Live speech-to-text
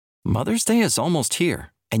Mother's Day is almost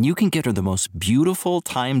here, and you can get her the most beautiful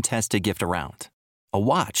time-tested gift around. A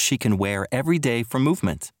watch she can wear every day from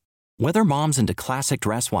Movement. Whether mom's into classic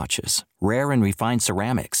dress watches, rare and refined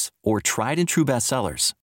ceramics, or tried and true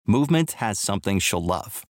bestsellers, Movement has something she'll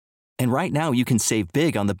love. And right now you can save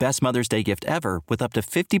big on the best Mother's Day gift ever with up to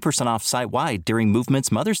 50% off site-wide during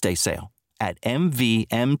Movement's Mother's Day sale at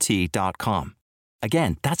MVMT.com.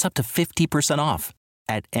 Again, that's up to 50% off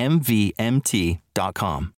at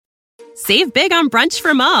MVMT.com. Save big on brunch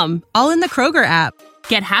for mom, all in the Kroger app.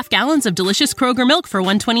 Get half gallons of delicious Kroger milk for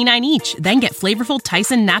 $1.29 each. Then get flavorful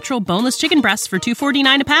Tyson natural boneless chicken breasts for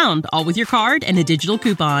 $2.49 a pound, all with your card and a digital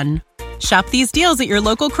coupon. Shop these deals at your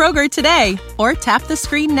local Kroger today, or tap the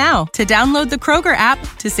screen now to download the Kroger app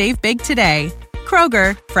to save big today.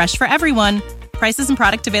 Kroger, fresh for everyone. Prices and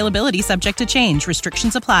product availability subject to change.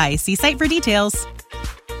 Restrictions apply. See site for details.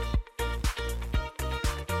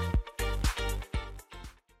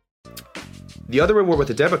 The other reward with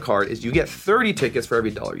the debit card is you get 30 tickets for every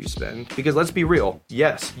dollar you spend. Because let's be real,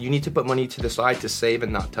 yes, you need to put money to the side to save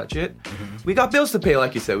and not touch it. Mm-hmm. We got bills to pay,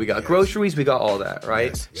 like you said. We got groceries, we got all that,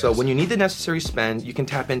 right? So when you need the necessary spend, you can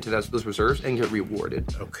tap into those reserves and get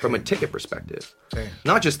rewarded from a ticket perspective.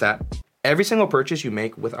 Not just that, every single purchase you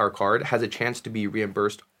make with our card has a chance to be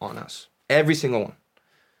reimbursed on us. Every single one.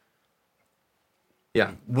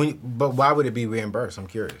 Yeah. But why would it be reimbursed? I'm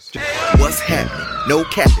curious. What's happening? No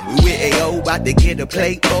capping. We with AO, about to get a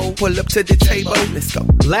plate. Oh, pull up to the table. Let's go.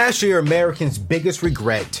 Last year, Americans' biggest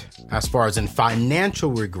regret, as far as in financial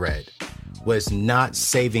regret, was not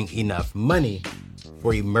saving enough money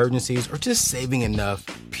for emergencies or just saving enough,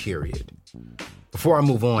 period. Before I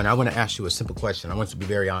move on, I want to ask you a simple question. I want you to be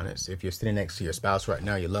very honest. If you're sitting next to your spouse right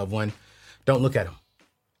now, your loved one, don't look at them.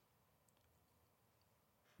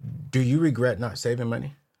 Do you regret not saving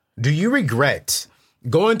money? Do you regret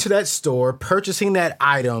going to that store, purchasing that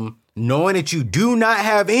item, knowing that you do not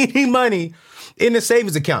have any money in the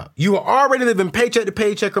savings account? You are already living paycheck to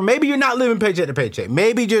paycheck, or maybe you're not living paycheck to paycheck.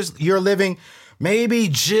 Maybe just you're living maybe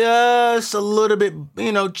just a little bit,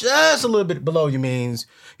 just a little bit below your means.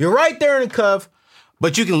 You're right there in the cuff,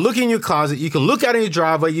 but you can look in your closet. You can look out in your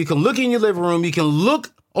driveway. You can look in your living room. You can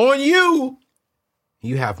look on you.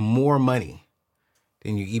 You have more money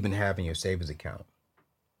than you even have in your savings account.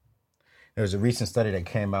 There was a recent study that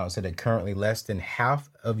came out and said that currently less than half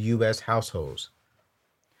of U.S. households,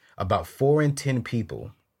 about 4 in 10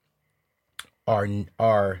 people, are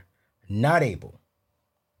not able.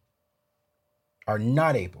 Let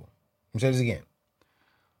me say this again.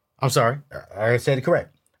 I'm sorry, I said it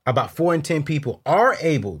correct. About 4 in 10 people are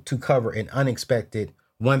able to cover an unexpected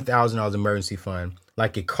 $1,000 emergency fund,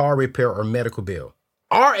 like a car repair or medical bill.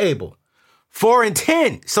 Are able. 4 in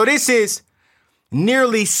 10. So this is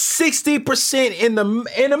nearly 60%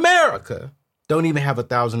 in America don't even have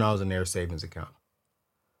 $1,000 in their savings account.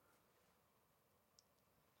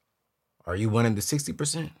 Are you one of the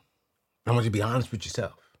 60%? I want you to be honest with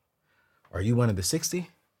yourself. Are you one of the 60?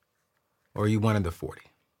 Or are you one of the 40?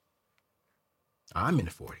 I'm in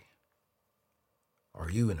the 40.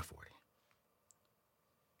 Are you in the 40?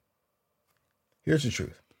 Here's the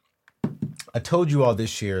truth. I told you all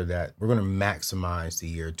this year that we're going to maximize the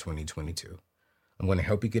year 2022. I'm going to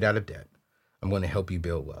help you get out of debt. I'm going to help you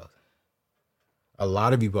build wealth. A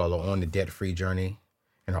lot of you all are on the debt-free journey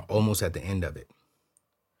and are almost at the end of it.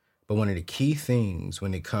 But one of the key things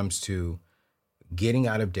when it comes to getting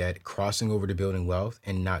out of debt, crossing over to building wealth,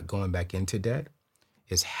 and not going back into debt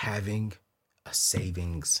is having a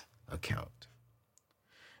savings account.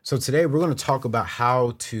 So today we're going to talk about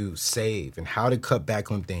how to save and how to cut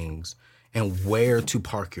back on things and where to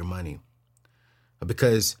park your money.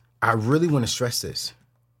 Because I really want to stress this.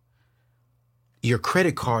 Your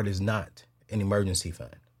credit card is not an emergency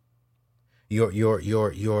fund. Your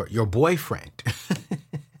boyfriend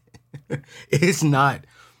is not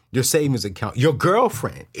your savings account. Your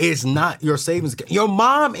girlfriend is not your savings account. Your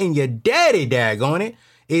mom and your daddy, daggone it,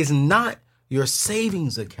 is not your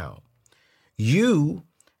savings account. You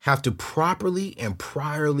have to properly and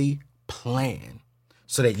priorly plan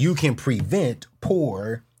so that you can prevent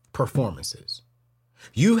poor performances.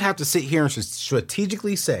 You have to sit here and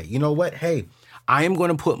strategically say, you know what? Hey, I am going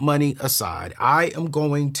to put money aside. I am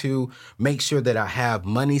going to make sure that I have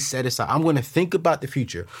money set aside. I'm going to think about the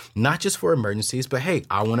future, not just for emergencies, but hey,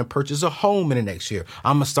 I want to purchase a home in the next year.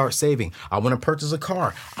 I'm going to start saving. I want to purchase a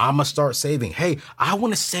car. I'm going to start saving. Hey, I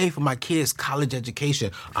want to save for my kids' college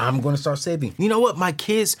education. I'm going to start saving. You know what? My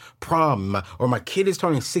kid's prom or my kid is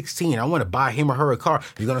turning 16. I want to buy him or her a car.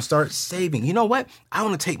 You're going to start saving. You know what? I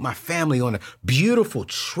want to take my family on a beautiful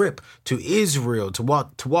trip to Israel to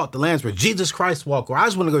walk the lands where Jesus Christ spacewalk, or I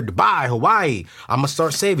just want to go to Dubai, Hawaii. I'm going to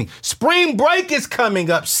start saving. Spring break is coming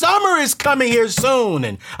up. Summer is coming here soon.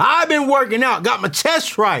 And I've been working out, got my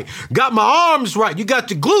chest right, got my arms right. You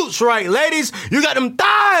got your glutes right, ladies. You got them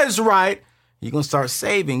thighs right. You're going to start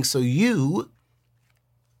saving so you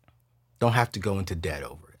don't have to go into debt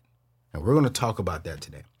over it. And we're going to talk about that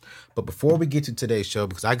today. But before we get to today's show,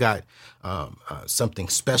 because I got something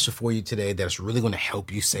special for you today that's really going to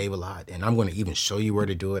help you save a lot. And I'm going to even show you where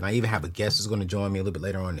to do it. And I even have a guest who's going to join me a little bit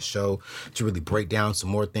later on in the show to really break down some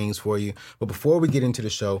more things for you. But before we get into the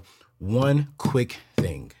show, one quick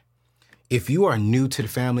thing. If you are new to the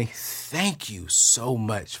family, thank you so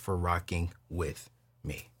much for rocking with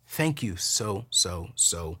me. Thank you so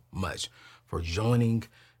much for joining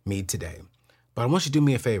me today. But I want you to do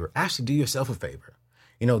me a favor. Actually, do yourself a favor.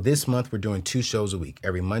 You know, this month we're doing 2 shows a week.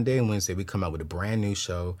 Every Monday and Wednesday we come out with a brand new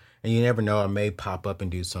show. And you never know, I may pop up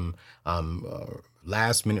and do some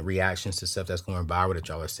last minute reactions to stuff that's going viral that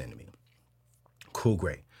y'all are sending me. Cool,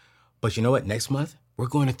 great. But you know what? Next month, we're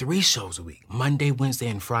going to 3 shows a week. Monday, Wednesday,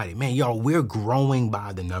 and Friday. Man, y'all, we're growing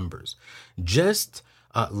by the numbers. Just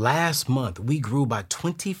last month, we grew by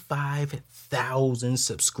 25,000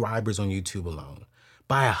 subscribers on YouTube alone.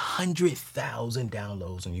 By 100,000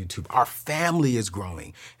 downloads on YouTube. Our family is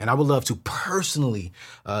growing, and I would love to personally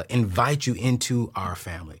invite you into our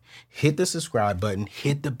family. Hit the subscribe button,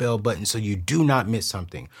 hit the bell button so you do not miss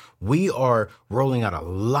something. We are rolling out a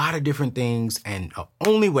lot of different things, and the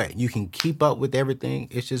only way you can keep up with everything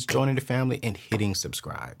is just joining the family and hitting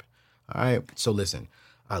subscribe. All right, so listen,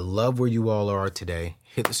 I love where you all are today.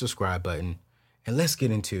 Hit the subscribe button, and let's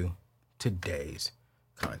get into today's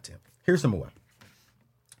content. Here's number 1.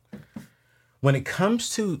 When it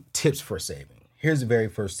comes to tips for saving, here's the very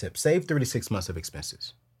first tip. Save 36 months of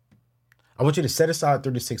expenses. I want you to set aside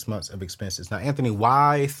 36 months of expenses. Now, Anthony,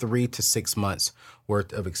 why 3 to 6 months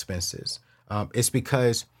worth of expenses? It's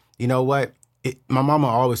because, you know what? My mama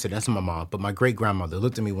always said, that's my mom, but my great-grandmother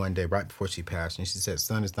looked at me one day right before she passed, and she said,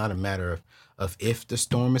 son, it's not a matter of if the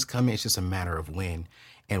storm is coming, it's just a matter of when.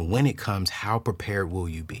 And when it comes, how prepared will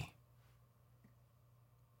you be?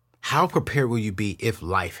 How prepared will you be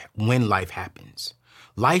when life happens?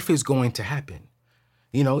 Life is going to happen.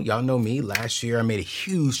 You know, y'all know me. Last year, I made a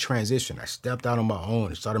huge transition. I stepped out on my own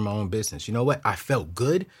and started my own business. You know what? I felt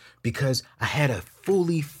good because I had a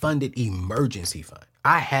fully funded emergency fund.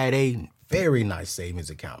 I had a very nice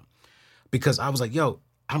savings account because I was like, yo,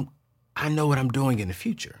 I know what I'm doing in the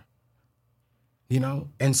future. You know?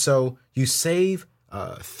 And so you save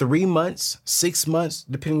 3 months, 6 months,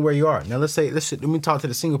 depending where you are. Now, let me talk to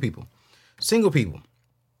the single people. Single people,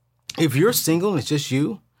 if you're single and it's just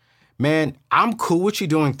you, man, I'm cool with you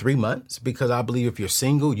doing 3 months because I believe if you're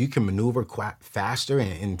single, you can maneuver quite faster.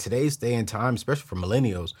 And in today's day and time, especially for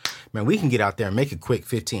millennials, man, we can get out there and make a quick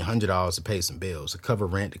 $1,500 to pay some bills, to cover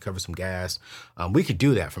rent, to cover some gas. We could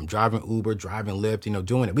do that from driving Uber, driving Lyft,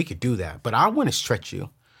 doing it. We could do that. But I want to stretch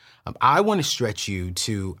you. I want to stretch you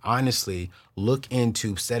to honestly look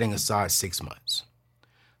into setting aside 6 months.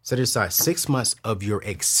 Set aside 6 months of your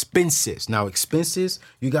expenses. Now, expenses,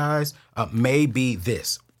 you guys, may be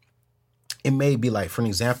this. It may be like, for an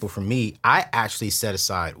example, for me, I actually set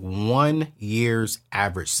aside 1 year's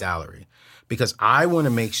average salary because I want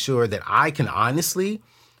to make sure that I can honestly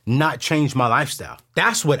not change my lifestyle.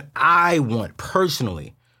 That's what I want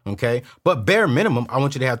personally. Okay. But bare minimum, I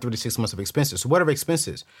want you to have 3 to 6 months of expenses. So whatever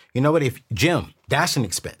expenses, you know what? If gym, that's an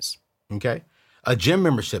expense. Okay. A gym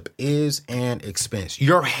membership is an expense.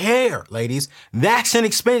 Your hair, ladies, that's an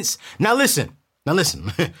expense. Now listen,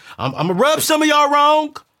 I'm going to rub some of y'all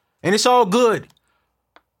wrong and it's all good.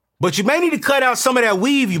 But you may need to cut out some of that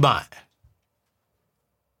weave you buying.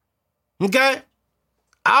 Okay.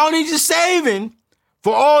 I don't need you saving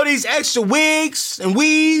for all these extra wigs and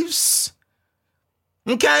weaves.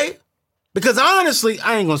 Okay? Because honestly,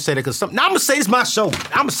 I ain't going to say that because I'm going to say it's my show. I'm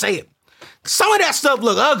going to say it. Some of that stuff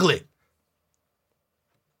look ugly.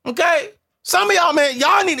 Okay? Some of y'all, man,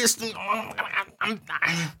 y'all need this. I'm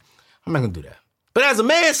not going to do that. But as a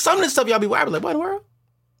man, some of this stuff y'all be wiping like, what in the world?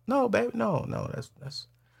 No, baby. No. That's.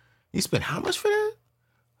 You spent how much for that?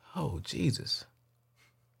 Oh, Jesus.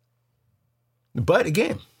 But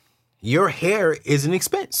again, your hair is an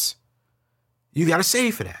expense. You got to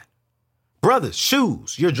save for that. Brothers,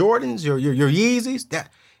 shoes, your Jordans, your Yeezys,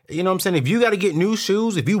 that, you know what I'm saying? If you got to get new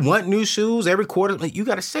shoes, if you want new shoes every quarter, you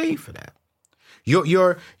got to save for that.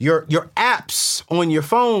 Your apps on your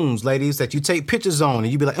phones, ladies, that you take pictures on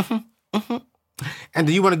and you be like, And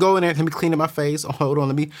do you want to go in there? Let me clean up my face. Oh, hold on.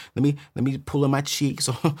 Let me pull in my cheeks.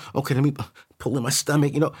 Okay, let me pull in my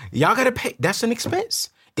stomach. Y'all got to pay. That's an expense.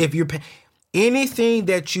 If you're paying anything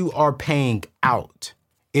that you are paying out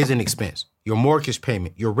is an expense. your mortgage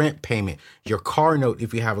payment, your rent payment, your car note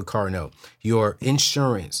if you have a car note, your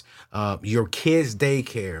insurance, your kids'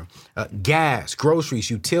 daycare, gas, groceries,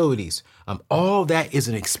 utilities, all that is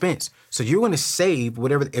an expense. So you're going to save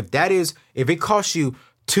whatever, if it costs you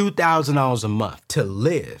 $2,000 a month to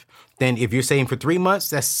live, then if you're saving for 3 months,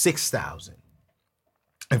 that's $6,000.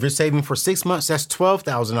 If you're saving for 6 months, that's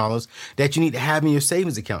 $12,000 that you need to have in your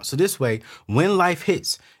savings account. So this way, when life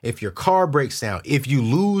hits, if your car breaks down, if you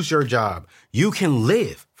lose your job, you can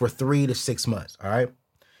live for 3 to 6 months. All right.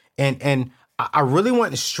 And I really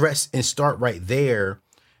want to stress and start right there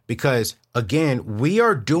because, again, we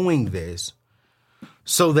are doing this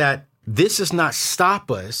so that this does not stop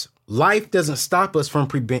us. Life doesn't stop us from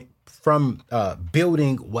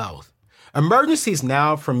building wealth. Emergencies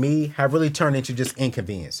now, for me, have really turned into just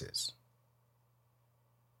inconveniences.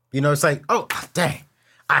 You know, it's like, oh, dang,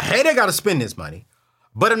 I hate I got to spend this money,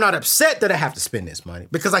 but I'm not upset that I have to spend this money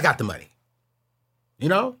because I got the money. You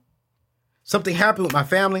know, something happened with my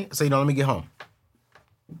family. I say, let me get home.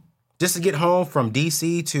 Just to get home from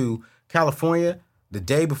DC to California the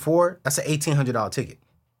day before, that's an $1,800 ticket.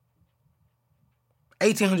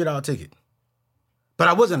 $1,800 ticket. But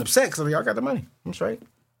I wasn't upset because y'all got the money. I'm straight.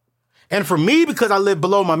 And for me, because I live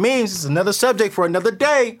below my means, it's another subject for another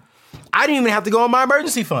day. I didn't even have to go on my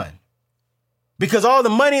emergency fund. Because all the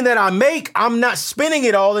money that I make, I'm not spending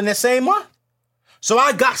it all in the same month. So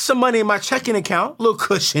I got some money in my checking account, a little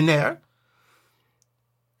cushion there.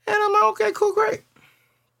 And I'm like, okay, cool, great.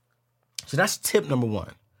 So that's tip number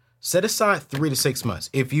 1. Set aside 3 to 6 months.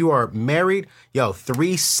 If you are married,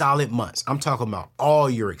 3 solid months. I'm talking about all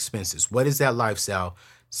your expenses. What is that lifestyle?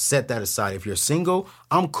 Set that aside. If you're single,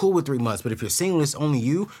 I'm cool with 3 months. But if you're single, it's only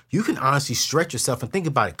you can honestly stretch yourself and think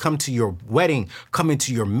about it. Come to your wedding, come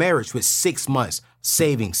into your marriage with 6 months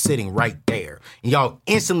savings sitting right there. And y'all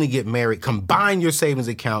instantly get married, combine your savings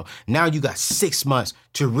account. Now you got 6 months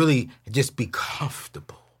to really just be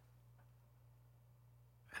comfortable.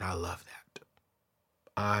 And I love that.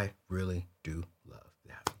 I really do love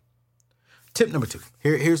that. Tip number 2.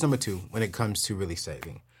 Here's number 2 when it comes to really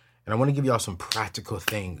saving. And I want to give y'all some practical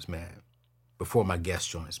things, man, before my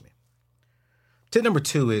guest joins me. Tip number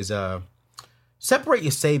 2 is separate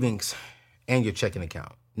your savings and your checking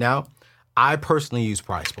account. Now, I personally use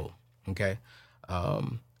PrizePool, okay?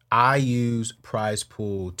 I use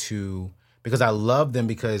PrizePool because I love them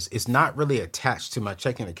because it's not really attached to my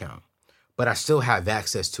checking account, but I still have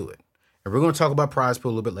access to it. And we're going to talk about PrizePool a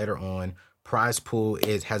little bit later on.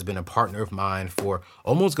 PrizePool has been a partner of mine for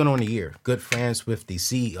almost going on a year. Good friends with the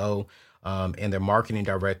CEO and their marketing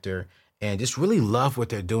director, and just really love what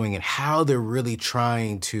they're doing and how they're really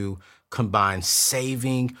trying to combine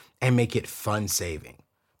saving and make it fun saving.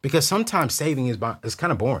 Because sometimes saving is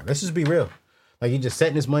kind of boring. Let's just be real. Like you're just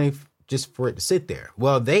setting this money just for it to sit there.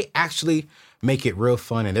 Well, they actually make it real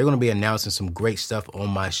fun, and they're going to be announcing some great stuff on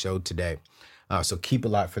my show today. So keep a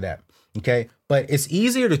lot for that. Okay, but it's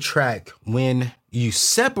easier to track when you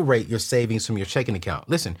separate your savings from your checking account.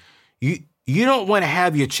 Listen, you don't want to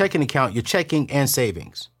have your checking account, your checking and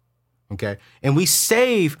savings. Okay, and we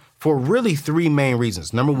save for really 3 main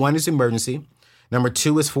reasons. Number 1 is emergency. Number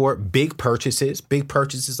 2 is for big purchases. Big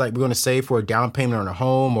purchases like we're going to save for a down payment on a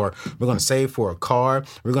home, or we're going to save for a car.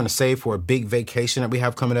 We're going to save for a big vacation that we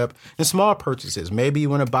have coming up. And small purchases. Maybe you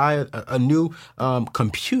want to buy a new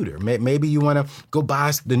computer. Maybe you want to go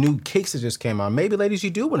buy the new kicks that just came out. Maybe, ladies, you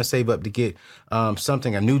do want to save up to get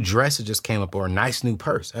something, a new dress that just came up, or a nice new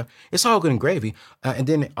purse. It's all good and gravy. And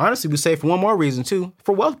then, honestly, we save for one more reason, too,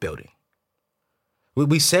 for wealth building.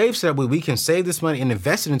 We save so that we can save this money and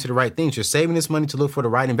invest it into the right things. You're saving this money to look for the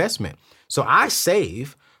right investment. So I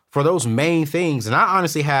save for those main things. And I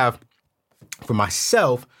honestly have, for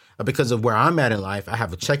myself, because of where I'm at in life, I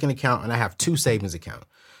have a checking account and I have 2 savings accounts.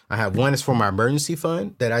 I have one is for my emergency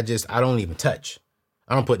fund that I don't even touch.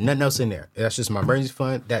 I don't put nothing else in there. That's just my emergency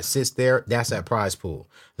fund that sits there. That's at PrizePool.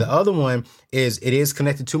 The other one is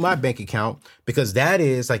connected to my bank account, because that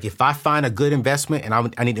is like if I find a good investment and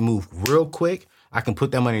I need to move real quick, I can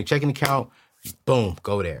put that money in a checking account, boom,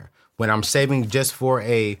 go there. When I'm saving just for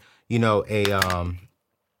a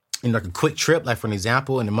quick trip, like for an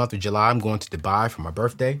example, in the month of July, I'm going to Dubai for my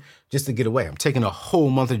birthday just to get away. I'm taking a whole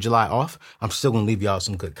month of July off. I'm still going to leave y'all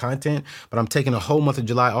some good content, but I'm taking a whole month of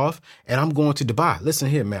July off and I'm going to Dubai. Listen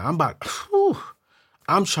here, man,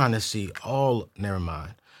 I'm trying to see never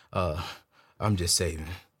mind. I'm just saving.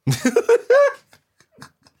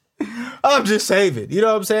 I'm just saving. You know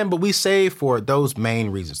what I'm saying? But we save for those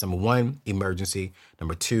main reasons. Number 1, emergency.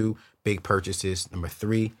 Number 2, big purchases. Number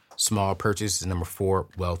 3, small purchases. Number 4,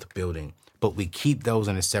 wealth building. But we keep those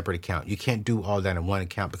in a separate account. You can't do all that in one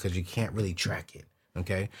account because you can't really track it.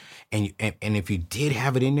 okay? And if you did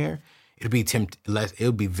have it in there, it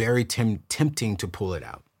would be very tempting to pull it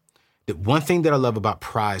out. The one thing that I love about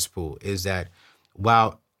Prize Pool is that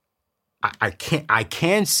while I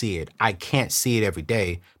can see it, I can't see it every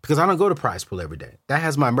day because I don't go to Prize Pool every day. That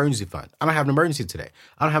has my emergency fund. I don't have an emergency today.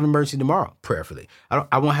 I don't have an emergency tomorrow, prayerfully.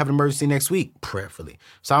 I won't have an emergency next week, prayerfully.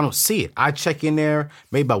 So I don't see it. I check in there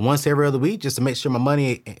maybe about once every other week just to make sure my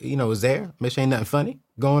money, is there. Make sure ain't nothing funny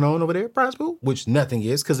going on over there at Prize Pool, which nothing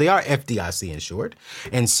is because they are FDIC insured.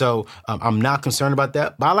 And so I'm not concerned about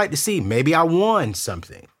that. But I like to see maybe I won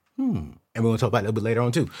something. And we're going to talk about it a little bit later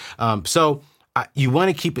on too. You want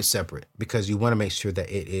to keep it separate because you want to make sure that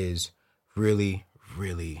it is really,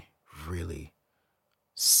 really, really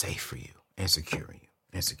safe for you and securing you.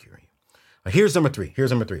 Here's number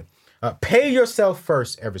three. Pay yourself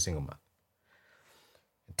first every single month.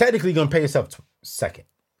 Technically, you're going to pay yourself second.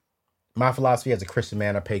 My philosophy as a Christian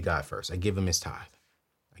man, I pay God first. I give him his tithe.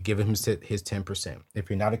 I give him his 10%. If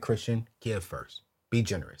you're not a Christian, give first. Be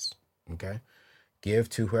generous, okay? Give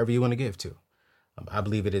to whoever you want to give to. I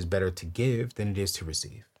believe it is better to give than it is to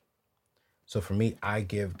receive. So for me, I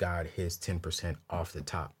give God his 10% off the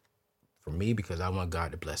top for me because I want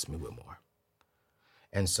God to bless me with more.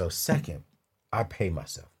 And so second, I pay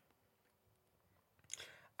myself.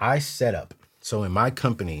 I set up. So in my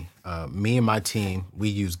company, me and my team, we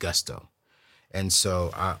use Gusto. And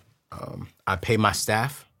so I pay my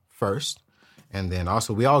staff first. And then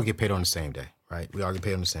also we all get paid on the same day, right? We all get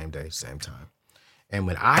paid on the same day, same time. And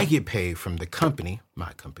when I get paid from the company,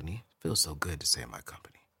 my company, feels so good to say my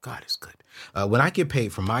company. God is good. When I get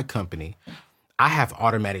paid from my company, I have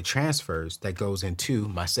automatic transfers that goes into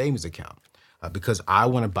my savings account because I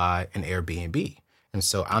want to buy an Airbnb. And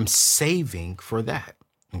so I'm saving for that.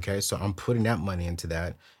 Okay, so I'm putting that money into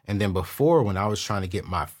that. And then before, when I was trying to get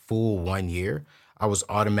my full 1 year, I was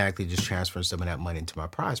automatically just transferring some of that money into my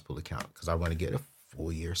Prize Pool account because I want to get a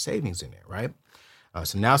full year savings in there, right?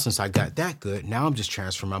 So now since I got that good, now I'm just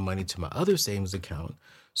transferring my money to my other savings account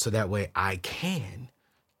so that way I can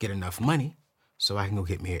get enough money so I can go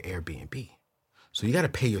get me an Airbnb. So you got to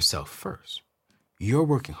pay yourself first. You're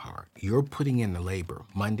working hard. You're putting in the labor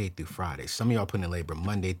Monday through Friday. Some of y'all putting in labor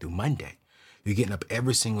Monday through Monday. You're getting up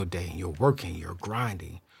every single day and you're working, you're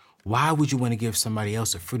grinding. Why would you want to give somebody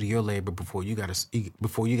else the fruit of your labor before you got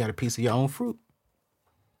a piece of your own fruit?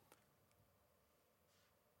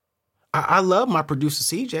 I love my producer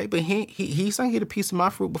CJ, but he's gonna get a piece of my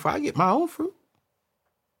fruit before I get my own fruit.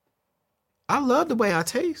 I love the way I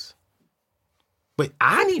taste, but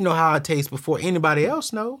I need to know how I taste before anybody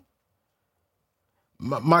else know.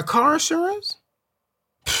 My car insurance,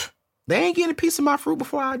 they ain't getting a piece of my fruit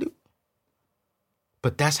before I do.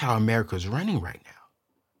 But that's how America's running right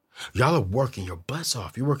now. Y'all are working your butts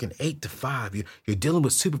off. You're working 8 to 5. You're dealing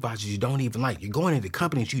with supervisors you don't even like. You're going into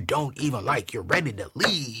companies you don't even like. You're ready to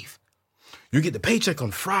leave. You get the paycheck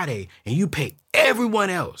on Friday and you pay everyone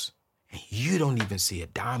else. And you don't even see a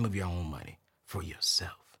dime of your own money for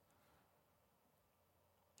yourself.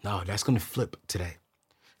 No, that's going to flip today.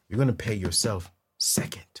 You're going to pay yourself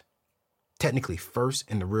second. Technically first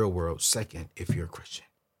in the real world, second if you're a Christian.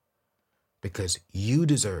 Because you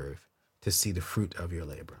deserve to see the fruit of your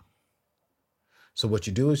labor. So what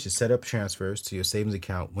you do is you set up transfers to your savings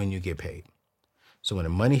account when you get paid. So when the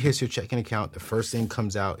money hits your checking account, the first thing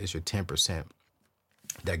comes out is your 10%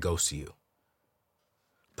 that goes to you.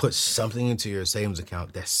 Put something into your savings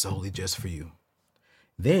account that's solely just for you.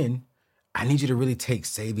 Then I need you to really take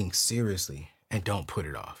savings seriously and don't put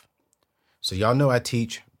it off. So y'all know I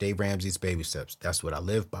teach Dave Ramsey's baby steps. That's what I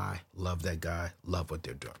live by. Love that guy. Love what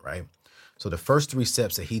they're doing, right? So the first 3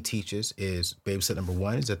 steps that he teaches is baby step number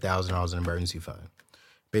 1 is $1,000 in emergency fund.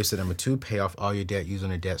 Baby step number 2, pay off all your debt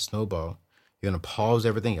using a debt snowball. You're going to pause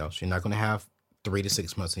everything else. You're not going to have 3 to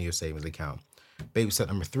 6 months in your savings account. Baby step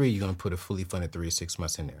number 3, you're going to put a fully funded 3 to 6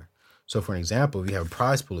 months in there. So for an example, if you have a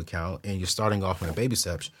Prize Pool account and you're starting off with a baby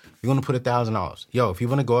steps, you're going to put $1,000. Yo, if you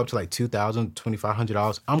want to go up to like $2,000,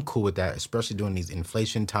 $2,500, I'm cool with that, especially during these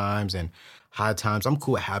inflation times and high times. I'm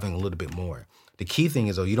cool with having a little bit more. The key thing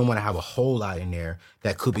is, though, you don't want to have a whole lot in there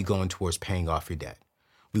that could be going towards paying off your debt.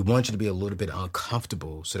 We want you to be a little bit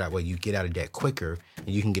uncomfortable so that way you get out of debt quicker and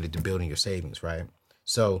you can get into building your savings, right?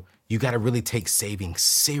 So you got to really take savings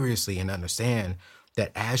seriously and understand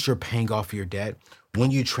that as you're paying off your debt, when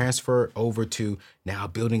you transfer over to now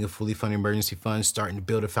building a fully funded emergency fund, starting to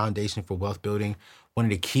build a foundation for wealth building, one of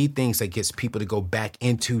the key things that gets people to go back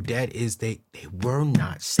into debt is they were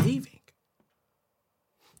not saving.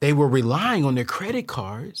 They were relying on their credit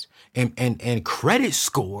cards and credit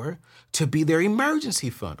score to be their emergency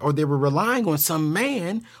fund. Or they were relying on some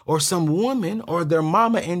man or some woman or their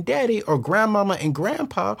mama and daddy or grandmama and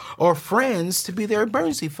grandpa or friends to be their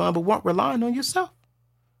emergency fund, but weren't relying on yourself.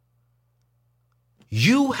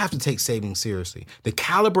 You have to take saving seriously. The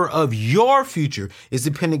caliber of your future is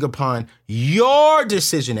depending upon your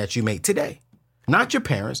decision that you make today. Not your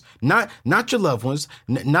parents, not your loved ones,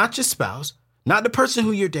 not your spouse, not the person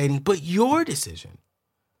who you're dating, but your decision.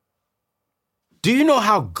 Do you know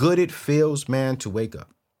how good it feels, man, to wake up?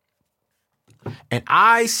 And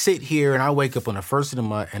I sit here and I wake up on the first of the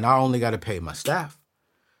month and I only got to pay my staff,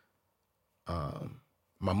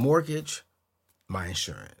 my mortgage, my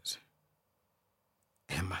insurance,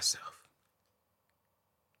 and myself.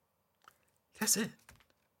 That's it.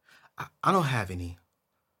 I don't have any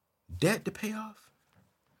debt to pay off.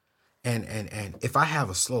 And if I have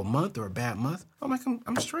a slow month or a bad month,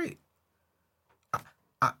 I'm straight.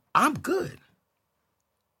 I'm good.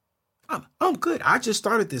 I'm good. I just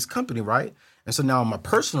started this company, right? And so now on my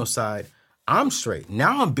personal side, I'm straight.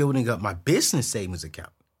 Now I'm building up my business savings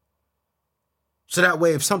account. So that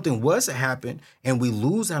way, if something was to happen and we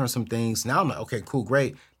lose out on some things, now I'm like, okay, cool,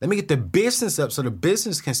 great. Let me get the business up so the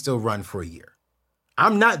business can still run for a year.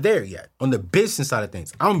 I'm not there yet on the business side of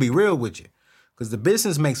things. I'm going to be real with you because the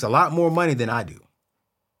business makes a lot more money than I do.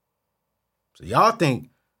 So y'all think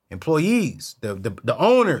employees, the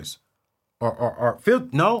owners are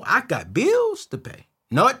no, I got bills to pay.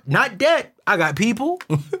 Not debt. I got people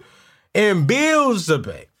and bills to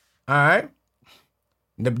pay. All right?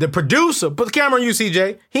 The producer, put the camera on you,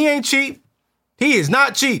 CJ. He ain't cheap. He is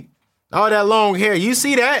not cheap. All that long hair. You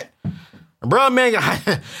see that? Bro, man,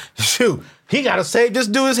 shoot, he got to save,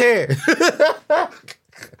 just do his hair.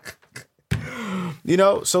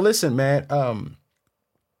 So listen, man,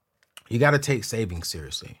 you got to take saving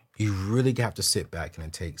seriously. You really have to sit back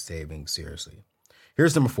and take saving seriously.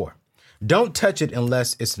 Here's number 4. Don't touch it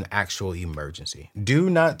unless it's an actual emergency.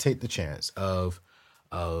 Do not take the chance of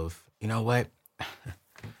you know what?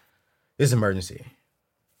 It's an emergency.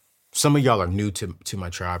 Some of y'all are new to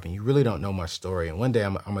my tribe and you really don't know my story. And one day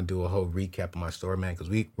I'm going to do a whole recap of my story, man,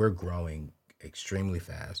 because we're growing extremely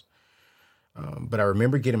fast. But I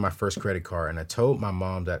remember getting my first credit card and I told my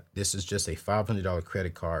mom that this is just a $500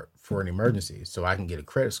 credit card for an emergency so I can get a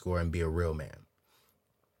credit score and be a real man.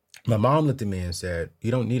 My mom looked at me and said,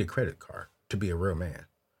 you don't need a credit card to be a real man.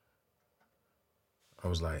 I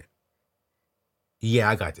was like, yeah,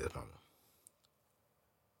 I got this, mama.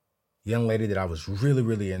 Young lady that I was really,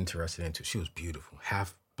 really interested into. She was beautiful,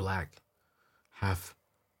 half black, half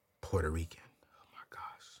Puerto Rican. Oh my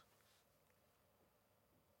gosh.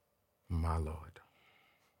 My Lord.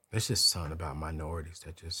 There's just something about minorities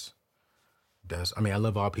that just does. I mean, I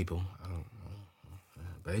love all people.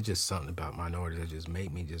 But it's just something about minorities that just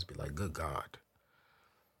made me just be like, good God.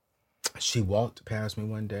 She walked past me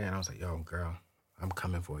one day and I was like, yo, girl, I'm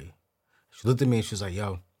coming for you. She looked at me and she was like,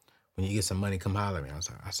 yo, when you get some money, come holler at me.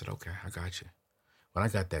 I said, okay, I got you. When I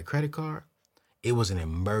got that credit card, it was an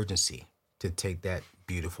emergency to take that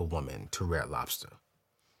beautiful woman to Red Lobster.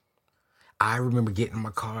 I remember getting in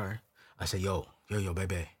my car. I said, yo,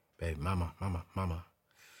 baby, mama.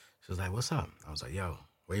 She was like, what's up? I was like, yo,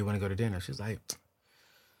 where you want to go to dinner? She was like,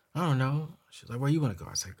 I don't know. She was like, where you want to go?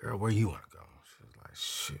 I said, girl, where you want to go? She was like,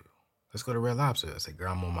 shoot, let's go to Red Lobster. I said,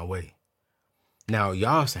 girl, I'm on my way. Now,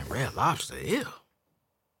 y'all saying Red Lobster, ew.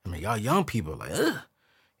 I mean, y'all young people are like, ugh.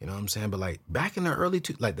 You know what I'm saying? But like back in the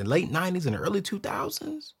the late 90s and the early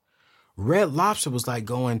 2000s, Red Lobster was like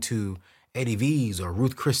going to Eddie V's or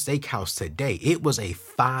Ruth Chris Steakhouse today. It was a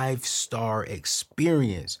 5-star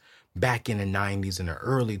experience back in the 90s and the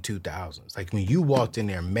early 2000s. Like when you walked in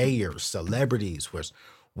there, mayors, celebrities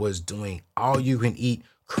was doing all you can eat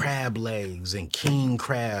crab legs and king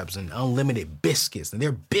crabs and unlimited biscuits. And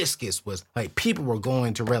their biscuits was like people were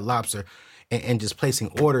going to Red Lobster and just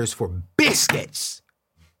placing orders for biscuits.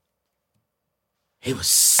 It was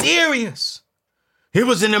serious. It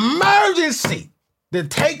was an emergency to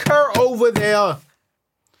take her over there.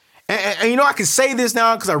 And I can say this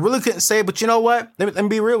now because I really couldn't say it, but you know what? Let me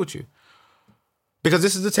be real with you. Because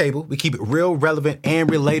this is the table. We keep it real, relevant, and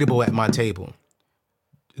relatable at my table.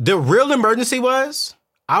 The real emergency was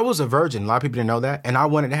I was a virgin. A lot of people didn't know that. And I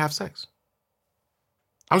wanted to have sex.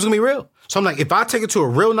 I'm just going to be real. So I'm like, if I take her to a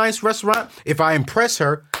real nice restaurant, if I impress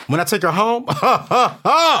her, when I take her home, I'm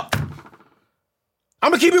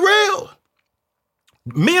going to keep it real.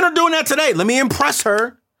 Men are doing that today. Let me impress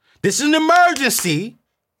her. This is an emergency.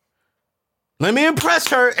 Let me impress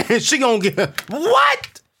her, and she going to get,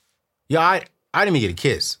 what? Yeah, I didn't even get a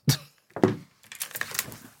kiss.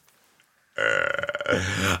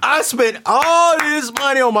 I spent all this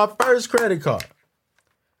money on my first credit card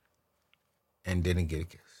and didn't get a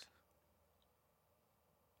kiss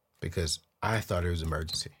because I thought it was an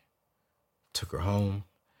emergency. Took her home,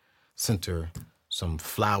 sent her some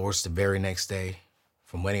flowers the very next day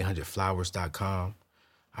from 1-800-Flowers.com.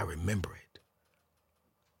 I remember it.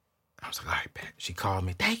 I was like, all right, bet. She called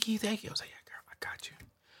me. Thank you. I was like, yeah, girl, I got you.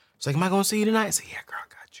 She's like, am I going to see you tonight? I said, yeah, girl, I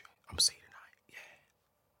got you. I'm going to see you tonight.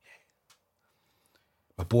 Yeah.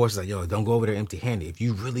 My boss was like, yo, don't go over there empty-handed. If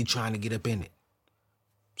you really trying to get up in it,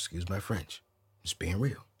 excuse my French, just being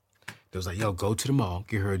real. They was like, yo, go to the mall,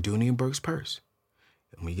 get her a Dooney and Burke's purse.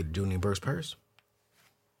 And when you get a Dooney and Burke's purse,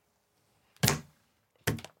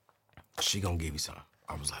 she gonna give you something.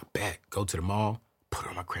 I was like, bet, go to the mall, put it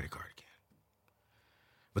on my credit card again.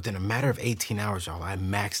 Within a matter of 18 hours, y'all, I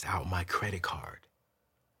maxed out my credit card.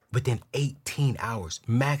 Within 18 hours,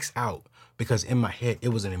 maxed out, because in my head, it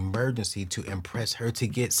was an emergency to impress her to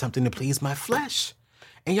get something to please my flesh.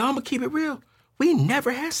 And y'all, I'm gonna keep it real. We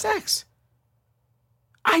never had sex.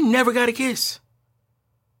 I never got a kiss.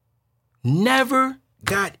 Never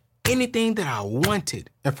got anything that I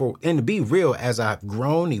wanted. And to be real, as I've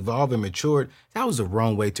grown, evolved, and matured, that was the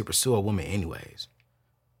wrong way to pursue a woman anyways.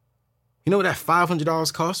 You know what that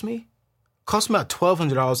 $500 cost me? Cost me about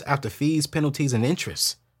 $1,200 after fees, penalties, and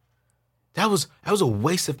interest. That was a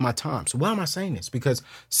waste of my time. So why am I saying this? Because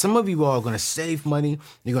some of you all are going to save money.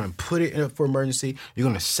 You're going to put it in for emergency. You're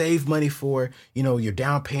going to save money for, your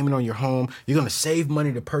down payment on your home. You're going to save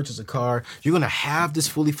money to purchase a car. You're going to have this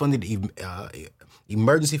fully funded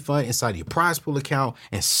emergency fund inside your prize pool account.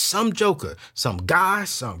 And some joker, some guy,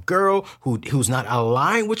 some girl who's not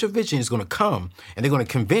aligned with your vision is going to come and they're going to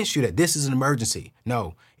convince you that this is an emergency.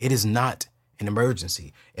 No, it is not an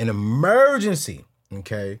emergency. An emergency,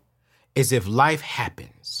 okay, is if life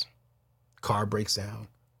happens. Car breaks down,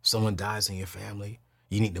 someone dies in your family,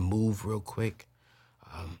 you need to move real quick,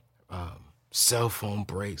 cell phone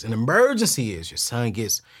breaks. An emergency is your son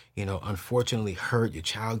gets, unfortunately hurt, your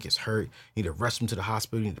child gets hurt, you need to rush them to the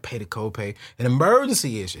hospital, you need to pay the copay. An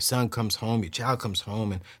emergency is your son comes home, your child comes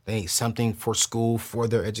home, and they need something for school, for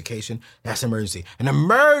their education. That's an emergency. An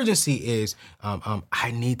emergency is,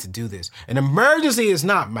 I need to do this. An emergency is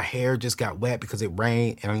not my hair just got wet because it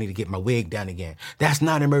rained and I need to get my wig done again. That's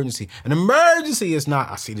not an emergency. An emergency is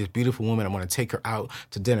not, I see this beautiful woman, I want to take her out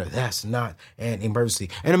to dinner. That's not an emergency.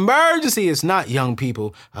 An emergency is not, young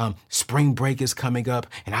people, spring break is coming up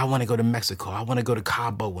and I want to go to Mexico. I want to go to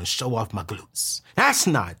Cabo and show off my glutes. That's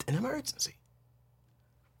not an emergency.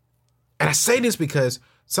 And I say this because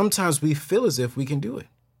sometimes we feel as if we can do it.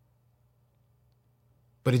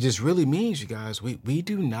 But it just really means, you guys, we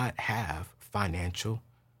do not have financial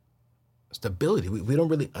stability. We don't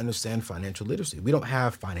really understand financial literacy. We don't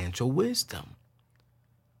have financial wisdom.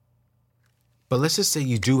 But let's just say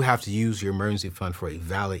you do have to use your emergency fund for a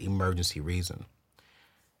valid emergency reason.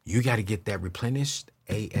 You got to get that replenished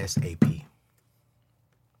ASAP.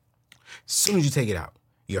 As soon as you take it out,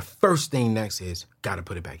 your first thing next is got to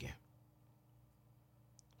put it back in.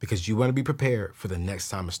 Because you want to be prepared for the next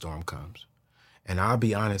time a storm comes. And I'll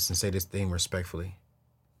be honest and say this thing respectfully.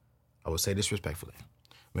 I will say this respectfully.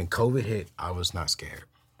 When COVID hit, I was not scared.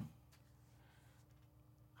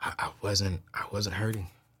 I wasn't hurting.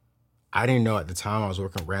 I didn't know at the time I was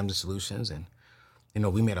working at Ramsey Solutions, and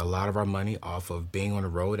we made a lot of our money off of being on the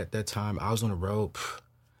road at that time. I was on the road.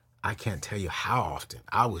 I can't tell you how often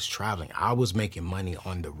I was traveling. I was making money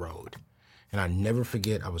on the road. And I never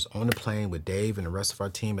forget, I was on the plane with Dave and the rest of our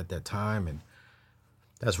team at that time. And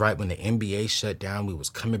that's right when the NBA shut down. We was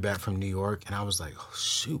coming back from New York, and I was like, oh,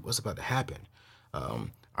 shoot, what's about to happen?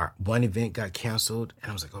 Our one event got canceled, and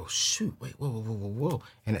I was like, oh, shoot, wait, whoa.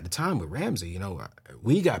 And at the time with Ramsey,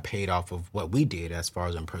 we got paid off of what we did as far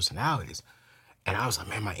as in personalities. And I was like,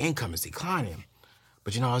 man, my income is declining.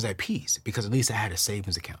 But, I was at peace because at least I had a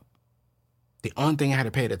savings account. The only thing I had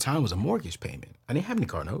to pay at the time was a mortgage payment. I didn't have any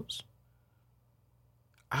car notes.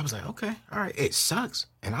 I was like, okay, all right, it sucks.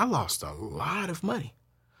 And I lost a lot of money.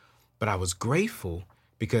 But I was grateful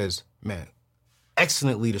because, man,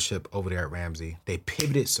 excellent leadership over there at Ramsey. They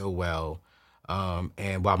pivoted so well.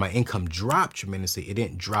 And while my income dropped tremendously, it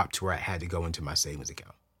didn't drop to where I had to go into my savings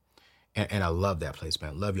account. And I love that place,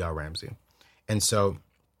 man. Love y'all, Ramsey. And so,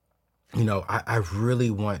 I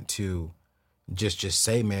really want to just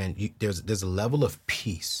say, man, there's a level of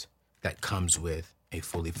peace that comes with a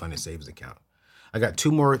fully funded savings account. I got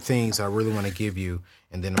 2 more things I really want to give you,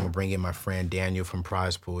 and then I'm going to bring in my friend Daniel from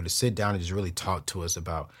Prize Pool to sit down and just really talk to us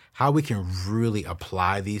about how we can really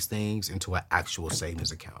apply these things into an actual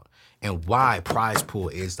savings account and why Prize Pool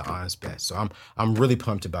is the honest best. So I'm really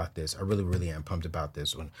pumped about this. I really, really am pumped about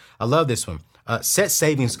this one. I love this one. Set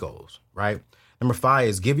savings goals, right? Number 5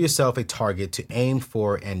 is give yourself a target to aim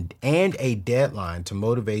for and a deadline to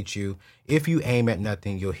motivate you. If you aim at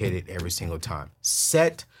nothing, you'll hit it every single time.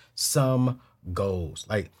 Set some goals.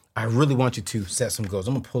 Like, I really want you to set some goals.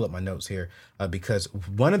 I'm gonna pull up my notes here because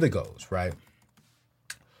one of the goals, right?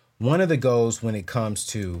 One of the goals when it comes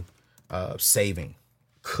to saving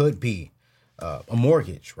could be a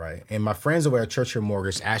mortgage, right? And my friends over at Churchill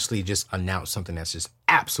Mortgage actually just announced something that's just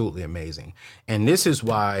absolutely amazing. And this is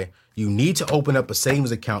why you need to open up a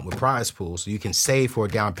savings account with Prize Pool so you can save for a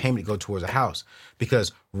down payment to go towards a house.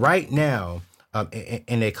 Because right now,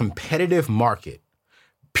 in a competitive market,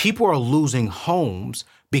 people are losing homes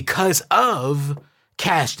because of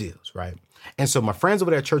cash deals, right? And so my friends over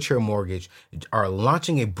there at Churchill Mortgage are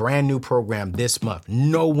launching a brand new program this month.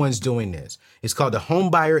 No one's doing this. It's called the Home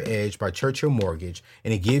Buyer Edge by Churchill Mortgage,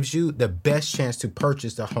 and it gives you the best chance to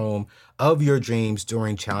purchase the home of your dreams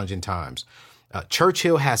during challenging times.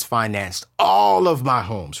 Churchill has financed all of my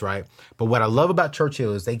homes, right? But what I love about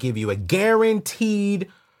Churchill is they give you a guaranteed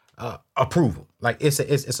approval. Like it's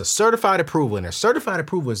a certified approval, and their certified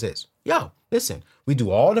approval is this. Yo, listen, we do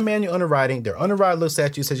all the manual underwriting. Their underwriter looks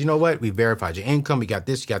at you, says, you know what? We verified your income. We got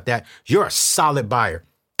this, you got that. You're a solid buyer.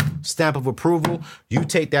 Stamp of approval. You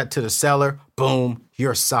take that to the seller. Boom,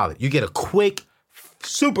 you're solid. You get a quick,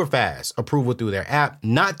 super fast approval through their app,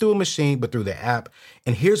 not through a machine, but through their app.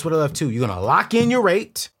 And here's what I love too. You're going to lock in your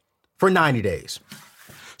rate for 90 days.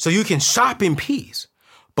 So you can shop in peace.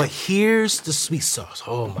 But here's the sweet sauce.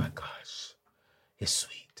 Oh my gosh. It's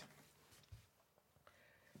sweet.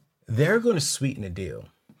 They're going to sweeten the deal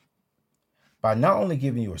by not only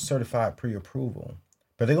giving you a certified pre-approval,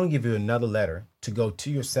 but they're going to give you another letter to go to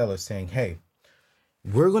your seller saying, hey,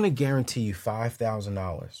 we're going to guarantee you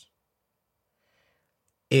 $5,000.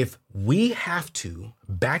 If we have to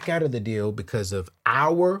back out of the deal because of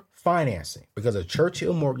our financing, because of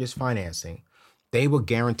Churchill Mortgage financing, they will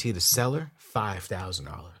guarantee the seller $5,000.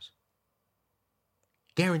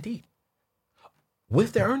 Guaranteed.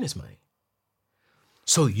 With their earnest money.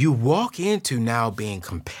 So you walk into now being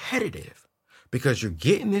competitive because you're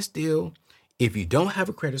getting this deal. If you don't have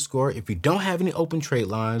a credit score, if you don't have any open trade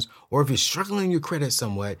lines, or if you're struggling in your credit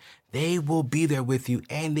somewhat, they will be there with you,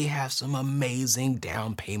 and they have some amazing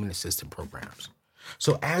down payment assistance programs.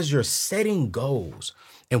 So as you're setting goals,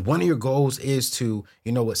 and one of your goals is to,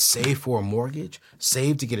 save for a mortgage,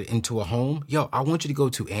 save to get it into a home. Yo, I want you to go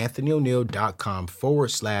to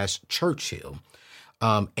anthonyoneal.com/Churchill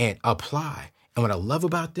and apply. And what I love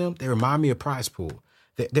about them, they remind me of Prize Pool.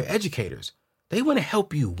 They're educators. They want to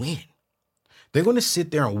help you win. They're going to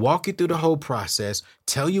sit there and walk you through the whole process,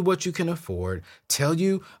 tell you what you can afford, tell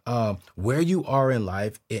you where you are in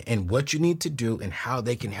life and what you need to do and how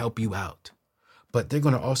they can help you out. But they're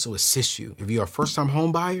going to also assist you. If you're a first-time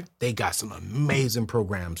home buyer, they got some amazing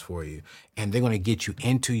programs for you. And they're going to get you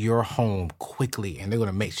into your home quickly, and they're going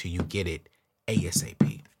to make sure you get it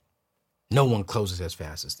ASAP. No one closes as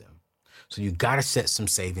fast as them. So you got to set some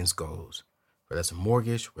savings goals, whether that's a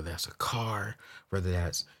mortgage, whether that's a car, whether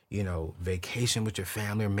that's, vacation with your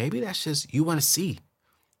family, or maybe that's just you want to see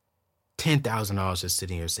 $10,000 just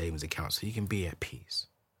sitting in your savings account so you can be at peace.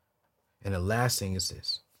 And the last thing is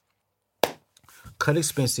this. Cut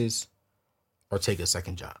expenses or take a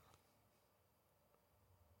second job.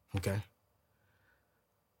 Okay?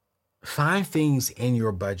 Find things in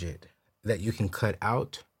your budget that you can cut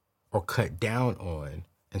out or cut down on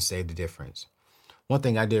and save the difference. One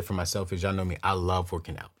thing I did for myself is, y'all know me, I love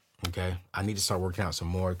working out. Okay? I need to start working out some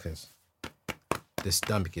more because this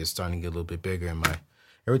stomach is starting to get a little bit bigger, and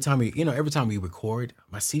every time we record,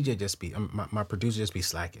 my CJ just be my producer just be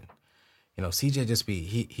slacking. CJ just be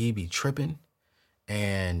he be tripping,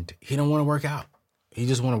 and he don't want to work out. He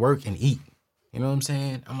just want to work and eat. You know what I'm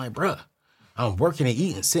saying? I'm like, bruh, I'm working and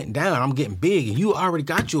eating, sitting down. I'm getting big, and you already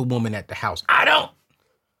got you a woman at the house. I don't.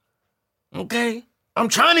 Okay? I'm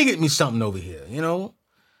trying to get me something over here,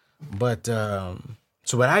 But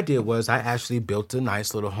so what I did was I actually built a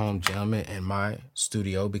nice little home gym in my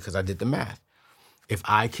studio because I did the math. If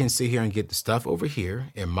I can sit here and get the stuff over here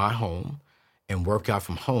in my home and work out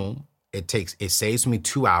from home, it saves me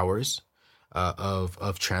 2 hours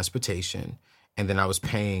of transportation. And then I was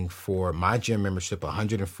paying for my gym membership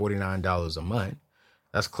 $149 a month.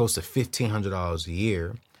 That's close to $1,500 a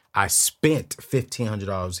year. I spent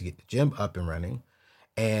 $1,500 to get the gym up and running.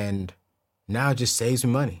 And now it just saves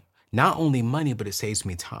me money. not only money, but it saves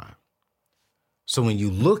me time. So when you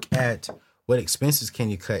look at what expenses can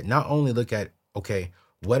you cut, not only look at, okay,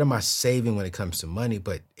 what am I saving when it comes to money,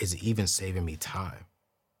 but is it even saving me time?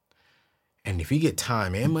 And if you get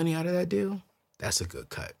time and money out of that deal, that's a good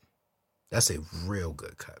cut. That's a real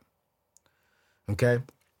good cut. Okay?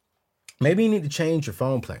 Maybe you need to change your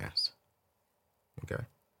phone plans. Okay?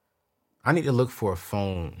 I need to look for a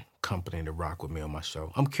phone company to rock with me on my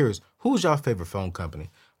show. I'm curious, who's your favorite phone company?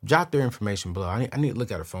 Jot their information below. I need to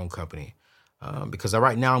look at a phone company because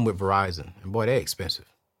right now I'm with Verizon. And boy, they're expensive.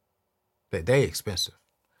 They expensive.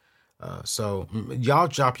 So y'all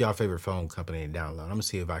drop y'all favorite phone company and download. I'm going to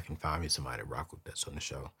see if I can find me somebody to rock with this on the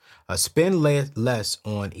show. Spend less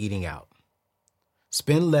on eating out.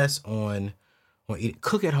 Spend less on eating.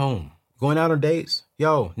 Cook at home. Going out on dates.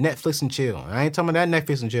 Yo, Netflix and chill. I ain't talking about that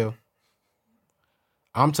Netflix and chill.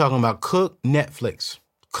 I'm talking about cook, Netflix.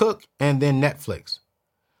 Cook and then Netflix.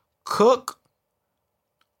 Cook,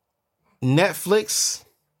 Netflix,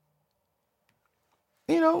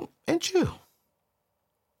 and chill.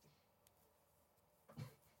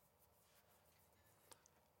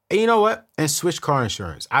 And you know what? And switch car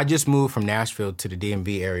insurance. I just moved from Nashville to the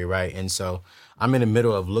DMV area, right? And so I'm in the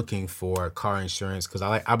middle of looking for car insurance because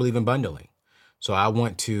I believe in bundling. So I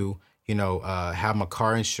want to, have my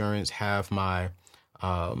car insurance, have my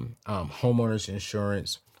homeowner's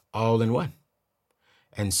insurance all in one.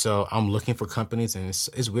 And so I'm looking for companies, and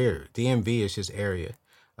it's weird. DMV is just area.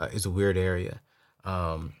 It's a weird area.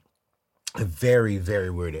 A very, very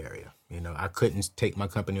weird area. I couldn't take my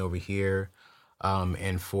company over here.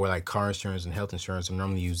 And for like car insurance and health insurance, I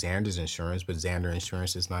normally use Xander's insurance, but Xander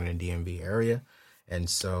insurance is not in the DMV area. And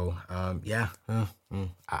so, I'm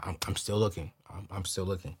still looking. I'm still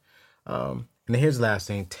looking. And here's the last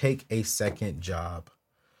thing. Take a second job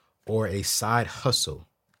or a side hustle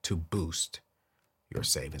to boost your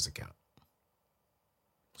savings account.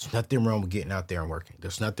 There's nothing wrong with getting out there and working.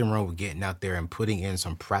 There's nothing wrong with getting out there and putting in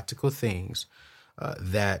some practical things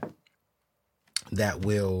that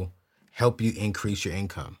will help you increase your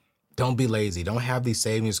income. Don't be lazy. Don't have these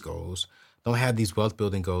savings goals. Don't have these wealth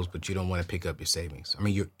building goals, but you don't want to pick up your savings. I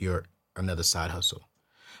mean, you're another side hustle.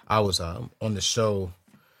 I was on the show.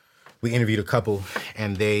 We interviewed a couple,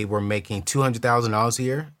 and they were making $200,000 a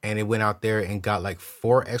year, and they went out there and got like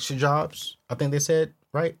 4 extra jobs. I think they said,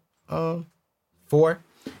 right? 4.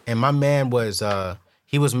 And my man was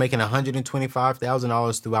he was making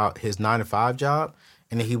 $125,000 throughout his 9-to-5 job,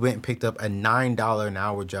 and then he went and picked up a $9 an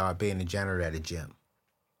hour job being a janitor at a gym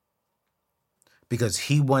because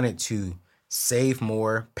he wanted to save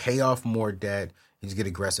more, pay off more debt, and just get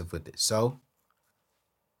aggressive with it. So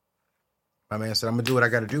my man said, "I'm gonna do what I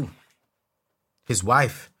got to do." His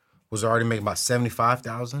wife was already making about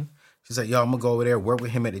 $75,000. She said, "Yo, I'm gonna go over there, work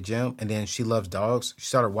with him at the gym." And then she loves dogs. She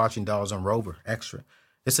started watching dogs on Rover Extra.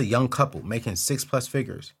 It's a young couple making 6+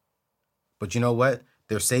 figures. But you know what?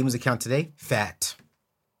 Their savings account today, fat.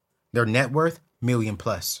 Their net worth, $1 million+.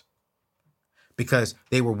 Because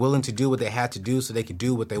they were willing to do what they had to do so they could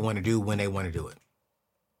do what they want to do when they want to do it.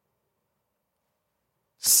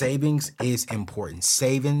 Savings is important.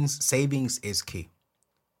 Savings is key.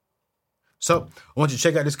 So I want you to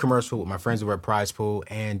check out this commercial with my friends over at Prize Pool,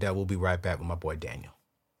 and we'll be right back with my boy Daniel.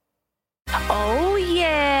 Oh,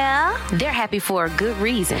 yeah. They're happy for a good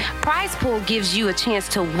reason. Prize Pool gives you a chance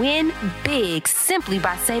to win big simply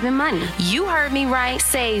by saving money. You heard me right.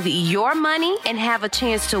 Save your money and have a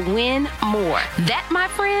chance to win more. That, my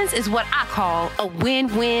friends, is what I call a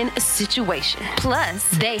win-win situation. Plus,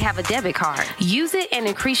 they have a debit card. Use it and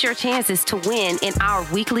increase your chances to win in our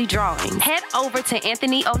weekly drawings. Head over to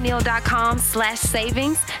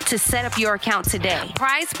anthonyoneal.com/savings to set up your account today.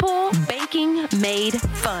 Prize Pool, banking made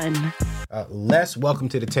fun. Les, welcome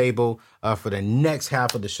to the table for the next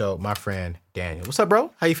half of the show, my friend Daniel. What's up, bro?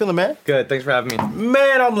 How you feeling, man? Good. Thanks for having me.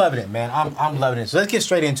 Man, I'm loving it, man. I'm loving it. So let's get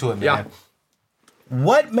straight into it, man. Yeah.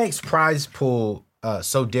 What makes Prize Pool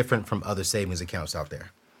so different from other savings accounts out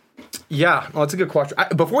there? Yeah, well, that's a good question.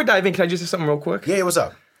 Before we dive in, can I just say something real quick? Yeah, what's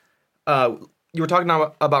up? You were talking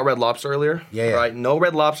about Red Lobster earlier. Yeah. Right? No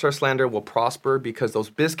Red Lobster slander will prosper because those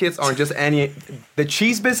biscuits aren't just any... The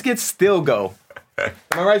cheese biscuits still go. Am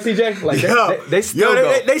I right, CJ? Like, they still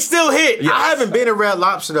go. They still hit. Yes. I haven't been to Red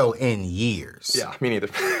Lobster, though, in years. Yeah, me neither.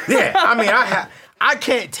 Yeah, I mean, I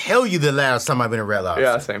can't tell you the last time I've been to Red Lobster.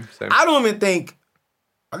 Yeah, same. I don't even think...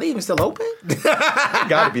 Are they even still open?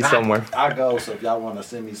 Gotta be somewhere. I go, so if y'all want to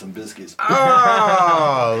send me some biscuits.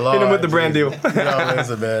 Oh, Lord. Hit him with the brand deal. No,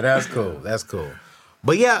 listen, man. That's cool.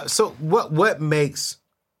 But yeah, so what makes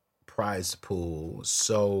Prize Pool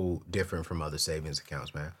so different from other savings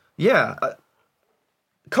accounts, man? Yeah.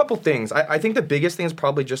 couple things. I think the biggest thing is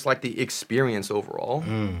probably just like the experience overall.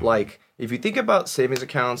 Like if you think about savings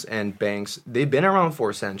accounts and banks, they've been around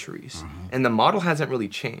for centuries, and the model hasn't really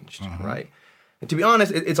changed, right? And to be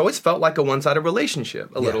honest, it's always felt like a one-sided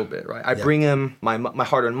relationship a little bit, right? I bring them my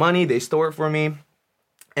hard-earned money, they store it for me,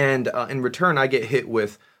 and in return, I get hit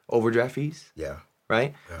with overdraft fees. Yeah.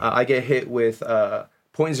 Right? Yeah. I get hit with 0.01%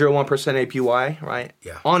 APY, right?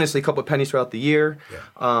 Yeah. Honestly, a couple of pennies throughout the year,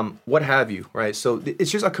 Yeah. What have you, right? So it's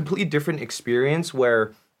just a completely different experience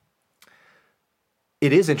where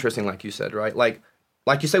it is interesting, like you said, right? Like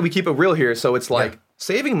you said, we keep it real here. So it's like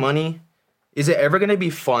saving money, is it ever going to be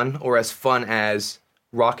fun or as fun as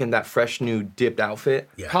rocking that fresh new dipped outfit?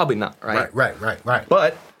 Yeah. Probably not, right? Right.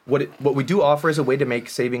 But what we do offer is a way to make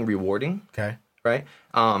saving rewarding, Okay. right?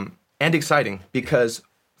 And exciting because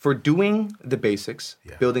for doing the basics,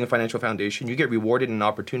 building a financial foundation, you get rewarded an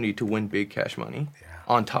opportunity to win big cash money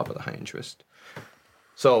on top of the high interest.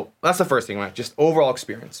 So that's the first thing, right? Just overall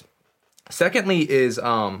experience. Secondly is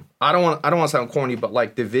I don't want to sound corny, but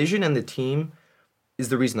like the vision and the team is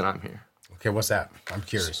the reason that I'm here. Okay, what's that? I'm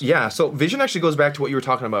curious. Yeah, so vision actually goes back to what you were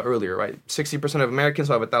talking about earlier, right? 60% of Americans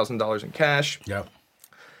will have $1,000 in cash. Yep.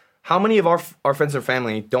 How many of our friends and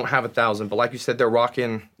family don't have 1,000, but like you said,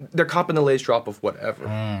 they're copping the latest drop of whatever,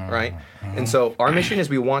 right? And so our mission is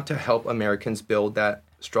we want to help Americans build that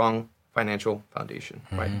strong financial foundation,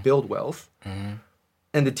 right? Build wealth.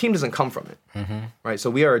 And the team doesn't come from it, right?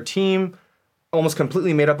 So we are a team almost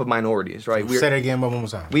completely made up of minorities, right? Say that again one more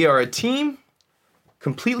time. We are a team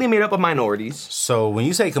completely made up of minorities. So when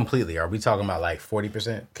you say completely, are we talking about like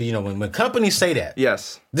 40%? Because, you know, when companies say that.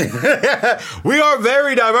 Yes. We are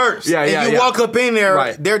very diverse. And you walk up in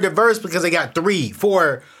there, they're diverse because they got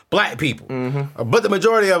 3-4 black people. But the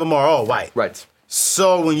majority of them are all white. Right.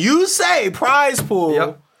 So when you say prize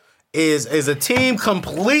pool is a team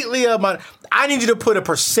completely of I need you to put a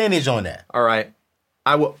percentage on that. All right.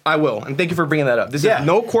 I will. And thank you for bringing that up. This is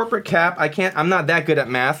no corporate cap. I'm not that good at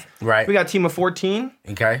math. Right. We got a team of 14.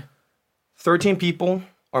 Okay. 13 people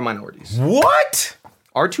are minorities. What?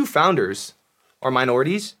 Our 2 founders are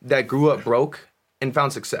minorities that grew up broke and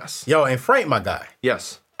found success. Yo, and Frank, my guy.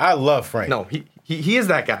 Yes. I love Frank. No, he is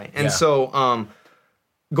that guy. And so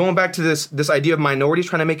going back to this idea of minorities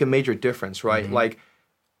trying to make a major difference, right? Like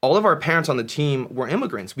all of our parents on the team were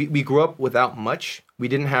immigrants. We grew up without much. We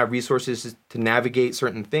didn't have resources to navigate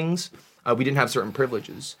certain things. We didn't have certain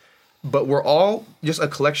privileges. But we're all just a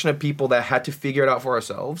collection of people that had to figure it out for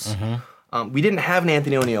ourselves. We didn't have an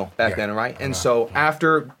Anthony O'Neill back then, right? And so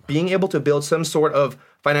after being able to build some sort of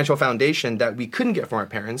financial foundation that we couldn't get from our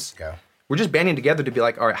parents, we're just banding together to be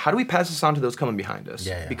like, all right, how do we pass this on to those coming behind us?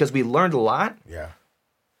 Because we learned a lot.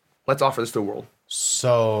 Let's offer this to the world.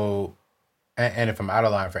 So, and if I'm out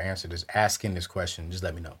of line for asking this question, just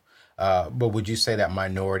let me know. But would you say that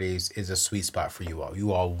minorities is a sweet spot for you all?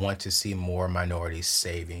 You all want to see more minorities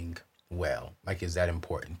saving well? Like, is that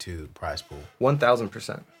important to prize pool?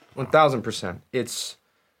 1,000%. 1,000%. It's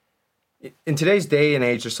in today's day and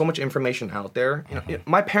age. There's so much information out there. You know,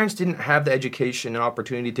 my parents didn't have the education and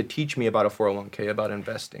opportunity to teach me about a 401k, about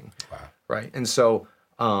investing. Right. And so,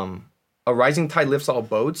 a rising tide lifts all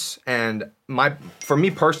boats. And for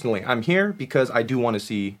me personally, I'm here because I do want to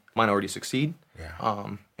see minorities succeed.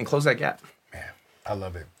 And close that gap. Man, I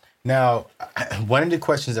love it. Now, one of the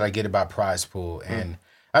questions that I get about prize pool, and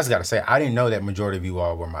I just got to say, I didn't know that majority of you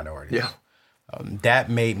all were minorities. That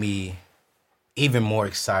made me even more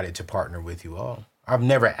excited to partner with you all. I've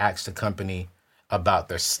never asked a company about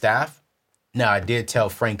their staff. Now, I did tell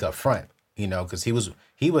Frank up front, you know, because he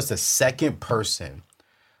was the second person,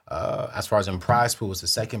 as far as in prize pool, was the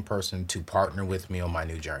second person to partner with me on my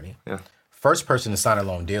new journey. First person to sign a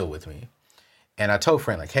loan deal with me. And I told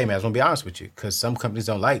Frank, like, hey, man, I was going to be honest with you, because some companies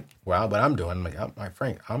don't like what I'm doing. I'm like,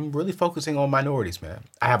 Frank, I'm really focusing on minorities, man.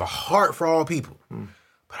 I have a heart for all people,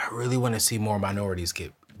 but I really want to see more minorities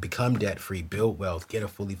become debt-free, build wealth, get a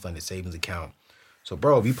fully funded savings account. So,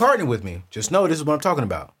 bro, if you partner with me, just know this is what I'm talking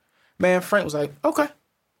about. Man, Frank was like, okay.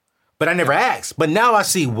 But I never asked. But now I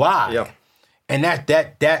see why. And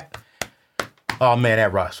that oh, man,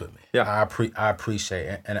 that rocks with me. I appreciate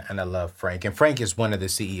it, and I love Frank. And Frank is one of the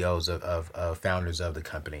CEOs of founders of the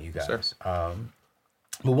company, you guys. But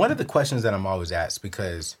one of the questions that I'm always asked,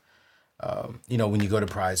 because you know, when you go to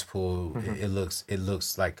prize pool, it looks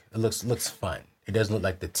fun. It doesn't look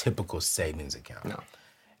like the typical savings account. No.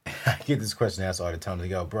 I get this question asked all the time. They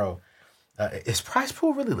go, bro, is prize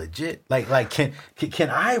pool really legit? Like can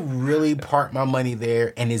I really park my money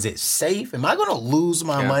there, and is it safe? Am I gonna lose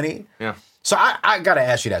my money? So I got to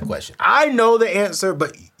ask you that question. I know the answer,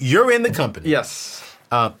 but you're in the company. Yes.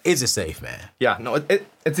 Is it safe, man? No,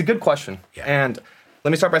 it's a good question. And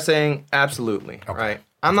Let me start by saying absolutely, right?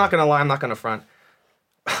 I'm not going to lie. I'm not going to front.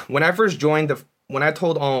 When I first joined, when I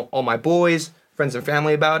told all my boys, friends and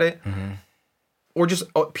family about it, or just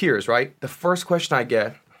peers, right? The first question I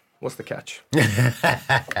get, what's the catch?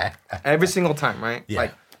 Every single time, right? Yeah.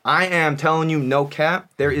 Like, I am telling you no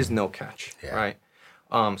cap, there is no catch, right?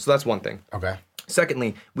 So that's one thing. Okay.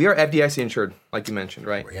 Secondly, we are FDIC insured, like you mentioned,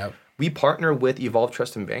 right? Yep. We partner with Evolve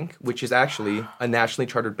Trust and Bank, which is actually a nationally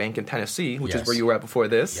chartered bank in Tennessee, which is where you were at before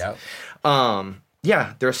this. Yep.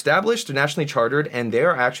 Yeah, they're established, they're nationally chartered, and they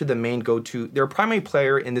are actually the main go-to. They're a primary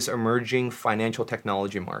player in this emerging financial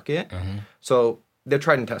technology market. So they're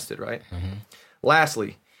tried and tested, right?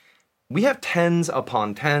 Lastly, we have tens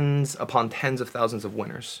upon tens of thousands of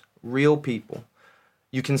winners, real people.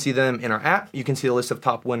 You can see them in our app. You can see the list of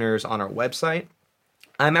top winners on our website.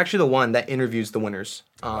 I'm actually the one that interviews the winners.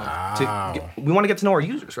 We want to get to know our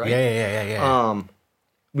users, right? Yeah.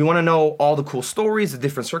 We want to know all the cool stories, the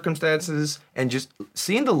different circumstances, and just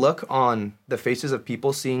seeing the look on the faces of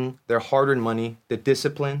people, seeing their hard-earned money, the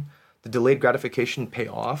discipline, the delayed gratification pay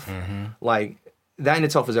off. Like, that in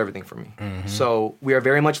itself is everything for me. So we are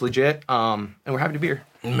very much legit, and we're happy to be here.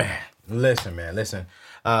 Man, listen.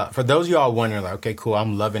 For those of y'all wondering, like, okay, cool,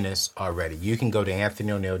 I'm loving this already. You can go to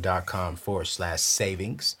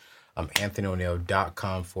anthonyoneal.com/savings.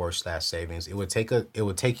 anthonyoneal.com/savings. It would take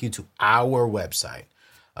you to our website,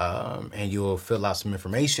 and you will fill out some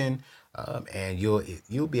information, and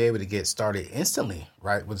you'll be able to get started instantly,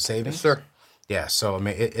 right, with savings. Yes, sir. Yeah, so I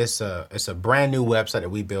mean, it's a brand new website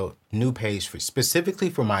that we built, new page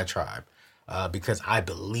specifically for my tribe, because I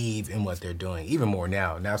believe in what they're doing even more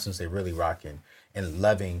now since they're really rocking and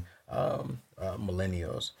loving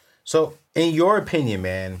millennials. So, in your opinion,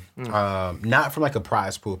 man, not from like a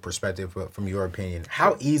prize pool perspective, but from your opinion,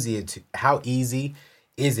 how easy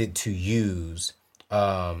is it to use,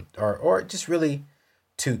 or just really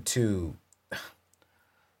to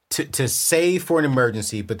save for an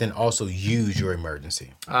emergency, but then also use your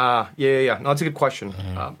emergency? Yeah. No, that's a good question.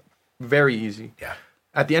 Very easy. Yeah.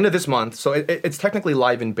 At the end of this month, so it's technically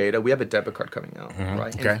live in beta. We have a debit card coming out,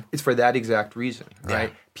 right? Okay. And it's for that exact reason,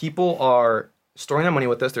 right? People are storing their money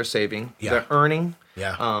with us. They're saving. Yeah. They're earning.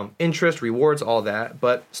 Yeah. Interest, rewards, all that.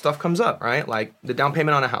 But stuff comes up, right? Like the down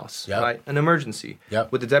payment on a house, right? An emergency.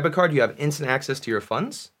 Yep. With the debit card, you have instant access to your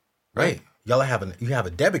funds. Right. You have a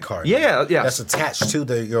debit card. Yeah. That's attached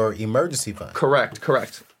to your emergency fund. Correct.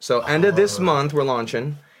 So end of this month, we're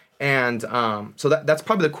launching. And so that's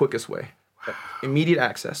probably the quickest way. Immediate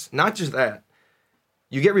access. Not just that.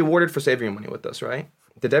 You get rewarded for saving your money with us, right?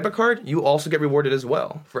 The debit card, you also get rewarded as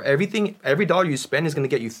well. For everything, every dollar you spend is going to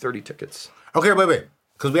get you 30 tickets. Okay, wait.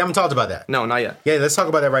 Because we haven't talked about that. No, not yet. Yeah, let's talk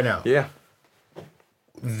about that right now. Yeah.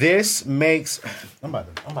 This makes... I'm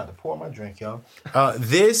about to pour my drink, y'all.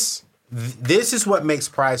 This is what makes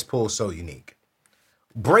Prize Pool so unique.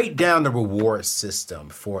 Break down the reward system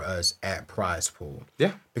for us at Prize Pool.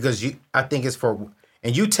 Yeah. Because I think it's for...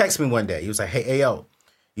 And you text me one day. You was like, hey, yo,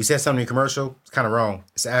 you said something in your commercial. It's kind of wrong.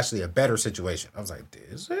 It's actually a better situation. I was like,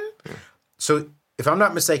 is it? Yeah. So if I'm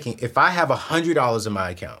not mistaken, if I have $100 in my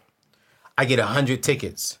account, I get 100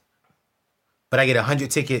 tickets. But I get 100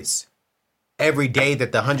 tickets every day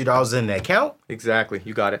that the $100 is in the account? Exactly.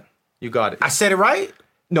 You got it. I said it right?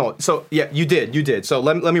 No. So, yeah, you did. So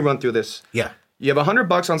let me run through this. Yeah. You have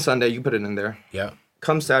 $100 on Sunday. You put it in there. Yeah.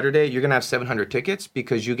 Come Saturday, you're going to have 700 tickets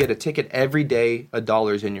because you get a ticket every day,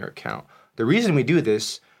 $1 is in your account. The reason we do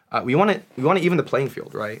this, we want to even the playing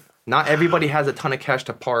field, right? Not everybody has a ton of cash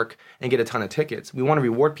to park and get a ton of tickets. We want to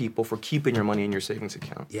reward people for keeping your money in your savings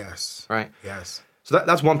account. Yes. Right? Yes. So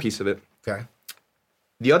that's one piece of it. Okay.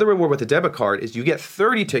 The other reward with the debit card is you get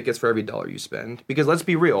 30 tickets for every dollar you spend. Because let's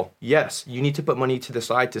be real, yes, you need to put money to the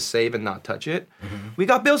side to save and not touch it. We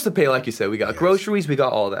got bills to pay, like you said. We got groceries, we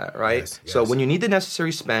got all that, right? Yes. So when you need the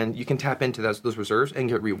necessary spend, you can tap into those reserves and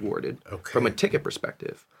get rewarded from a ticket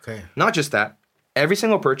perspective. Okay. Not just that. Every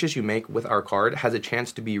single purchase you make with our card has a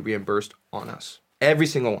chance to be reimbursed on us. Every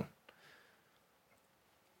single one.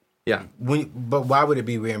 Yeah. But why would it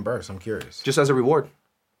be reimbursed? I'm curious. Just as a reward.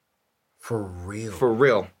 For real? For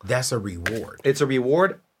real. That's a reward. It's a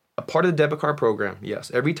reward, a part of the debit card program,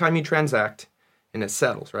 yes. Every time you transact, and it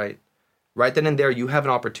settles, right? Right then and there, you have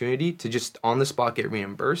an opportunity to just on the spot get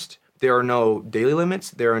reimbursed. There are no daily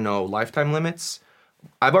limits. There are no lifetime limits.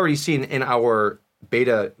 I've already seen in our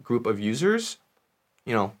beta group of users,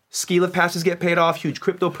 ski lift passes get paid off, huge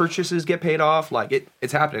crypto purchases get paid off. Like,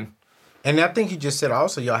 it's happening. And I think you just said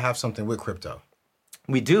also y'all have something with crypto.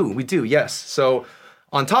 We do, yes. So...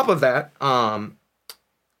 on top of that,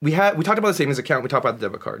 we talked about the savings account. We talked about the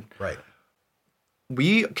debit card. Right.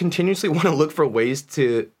 We continuously want to look for ways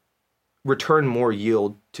to return more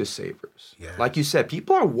yield to savers. Yeah. Like you said,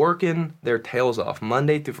 people are working their tails off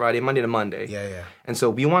Monday through Friday, Monday to Monday. Yeah. And so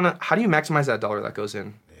we want to, how do you maximize that dollar that goes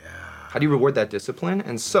in? Yeah. How do you reward that discipline?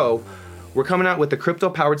 And so we're coming out with a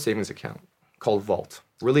crypto-powered savings account called Vault.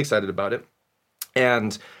 Really excited about it.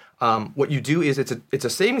 And what you do is it's a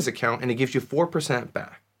savings account, and it gives you 4%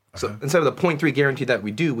 back. So instead of the 0.3 guarantee that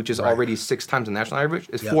we do, which is already 6 times the national average,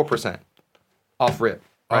 it's 4% off rip.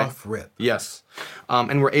 Right? Off rip. Yes.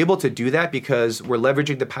 And we're able to do that because we're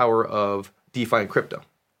leveraging the power of DeFi and crypto.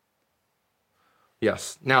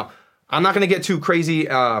 Yes. Now, I'm not going to get too crazy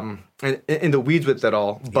in the weeds with it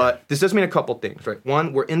all, but this does mean a couple things, right?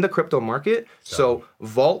 One, we're in the crypto market, so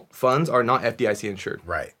Vault funds are not FDIC insured.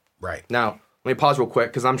 Right. Now, let me pause real quick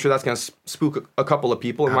because I'm sure that's going to spook a couple of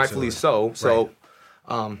people, and rightfully so. So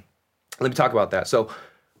let me talk about that. So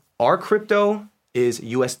our crypto is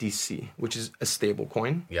USDC, which is a stable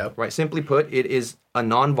coin. Yep. Right. Simply put, it is a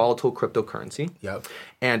non-volatile cryptocurrency. Yep.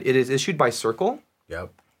 And it is issued by Circle.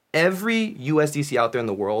 Yep. Every USDC out there in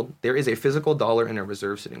the world, there is a physical dollar in a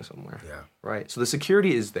reserve sitting somewhere. Yeah. Right. So the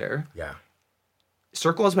security is there. Yeah.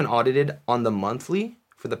 Circle has been audited on the monthly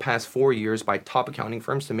for the past 4 years by top accounting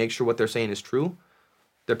firms to make sure what they're saying is true.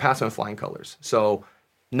 They're passing with flying colors. So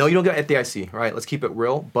no, you don't get FDIC, right? Let's keep it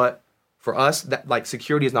real. But for us, that like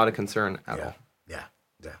security is not a concern at all. Yeah.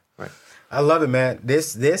 Right. I love it, man.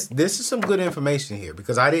 This is some good information here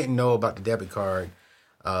because I didn't know about the debit card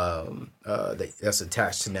that's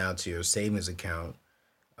attached to your savings account.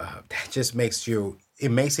 That just makes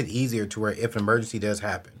it easier to where if an emergency does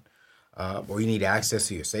happen, or you need access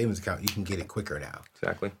to your savings account, you can get it quicker now.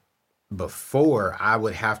 Exactly. Before, I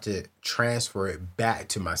would have to transfer it back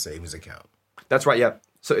to my savings account. That's right. Yeah.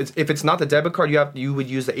 So if it's not the debit card, you would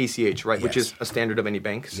use the ACH, right? Yes. Which is a standard of any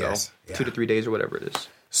bank. So 2 to 3 days or whatever it is.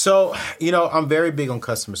 So I'm very big on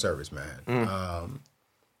customer service, man.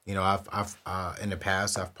 I've in the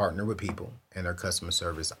past I've partnered with people and their customer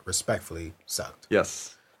service respectfully sucked.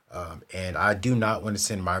 Yes. And I do not want to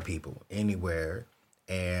send my people anywhere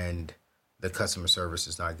and the customer service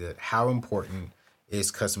is not good. How important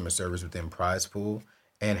is customer service within Prize Pool,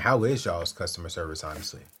 and how is y'all's customer service,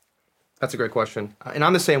 honestly? That's a great question. And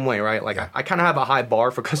I'm the same way, right? Like I kind of have a high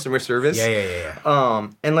bar for customer service. Yeah.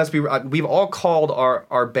 And we've all called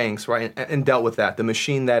our banks, right? And dealt with that. The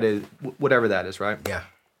machine that is, whatever that is, right? Yeah.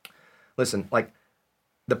 Listen, like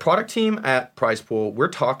the product team at Prize Pool, we're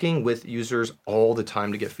talking with users all the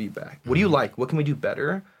time to get feedback. What do you like? What can we do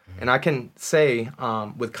better? And I can say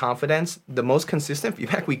with confidence, the most consistent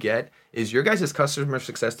feedback we get is your guys' customer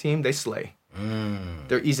success team, they slay.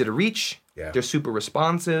 They're easy to reach. Yeah. They're super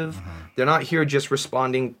responsive. They're not here just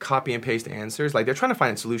responding copy and paste answers. Like they're trying to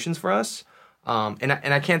find solutions for us. And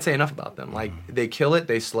I can't say enough about them. Like they kill it,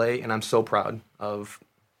 they slay, and I'm so proud of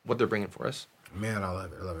what they're bringing for us. Man, I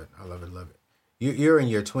love it. You're in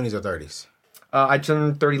your 20s or 30s? I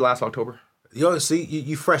turned 30 last October.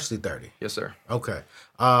 You freshly 30. Yes, sir. Okay.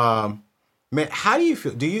 Man, how do you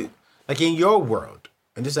feel? Do you, like in your world,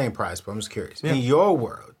 and this ain't Prize, but I'm just curious. Yeah. In your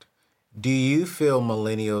world, do you feel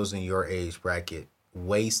millennials in your age bracket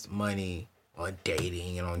waste money on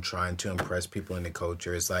dating and on trying to impress people in the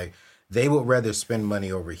culture? It's like they would rather spend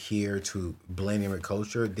money over here to blend in with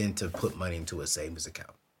culture than to put money into a savings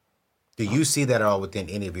account. Do you see that at all within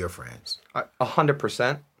any of your friends?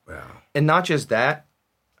 100%. Wow. And not just that,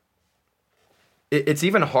 it's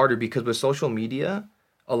even harder because with social media,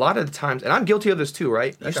 a lot of the times, and I'm guilty of this too,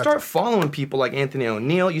 right? You start following people like Anthony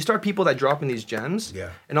O'Neill. You start people that drop in these gems,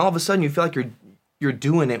 and all of a sudden you feel like you're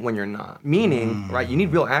doing it when you're not. Meaning, right? You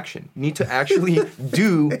need real action. You need to actually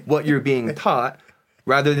do what you're being taught,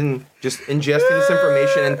 rather than just ingesting this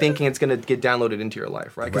information and thinking it's going to get downloaded into your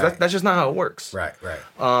life, right? Because that's just not how it works. Right.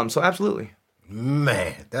 So absolutely.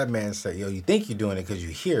 Man, that man said, you think you're doing it because you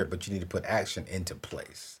hear it, but you need to put action into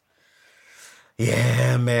place.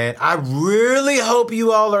 Yeah, man. I really hope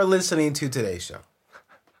you all are listening to today's show.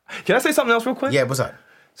 Can I say something else real quick? Yeah, what's up?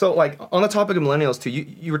 So, like, on the topic of millennials, too,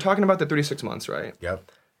 you were talking about the 36 months, right?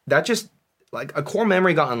 Yep. That just, like, a core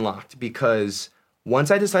memory got unlocked because once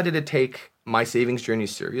I decided to take my savings journey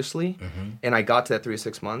seriously and I got to that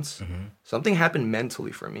 36 months, something happened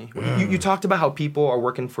mentally for me. You talked about how people are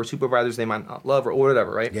working for supervisors they might not love or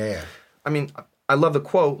whatever, right? Yeah. I mean, I love the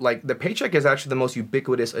quote, like, the paycheck is actually the most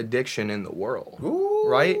ubiquitous addiction in the world,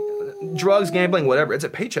 right? Drugs, gambling, whatever. It's a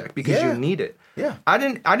paycheck because you need it. Yeah. I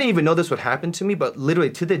didn't even know this would happen to me, but literally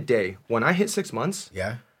to the day when I hit 6 months,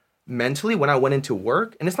 mentally, when I went into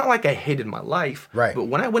work, and it's not like I hated my life, right? But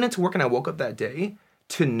when I went into work and I woke up that day,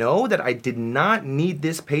 to know that I did not need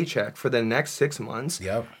this paycheck for the next 6 months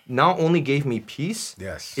not only gave me peace,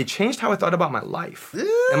 it changed how I thought about my life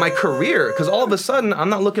and my career. Because all of a sudden, I'm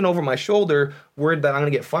not looking over my shoulder worried that I'm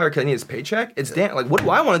going to get fired because I need this paycheck. It's damn, like, what do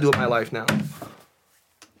I want to do with my life now?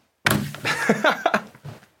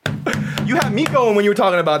 You had me going when you were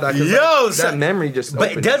talking about that. That memory just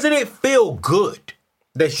But doesn't it feel good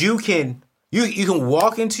that you can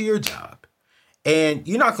walk into your job and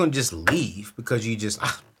you're not going to just leave because you just,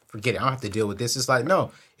 forget it, I don't have to deal with this. It's like,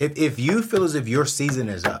 no, if you feel as if your season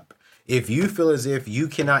is up, if you feel as if you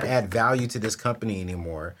cannot add value to this company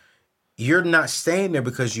anymore, you're not staying there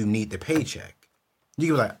because you need the paycheck. You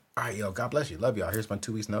can be like, all right, yo, God bless you. Love y'all. Here's my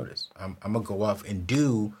 2 weeks notice. I'm going to go off and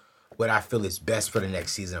do what I feel is best for the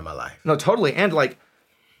next season of my life. No, totally. And like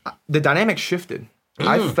the dynamic shifted.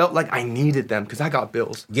 I felt like I needed them because I got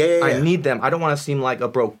bills. I need them. I don't want to seem like a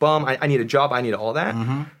broke bum. I need a job. I need all that.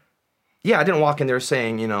 Yeah, I didn't walk in there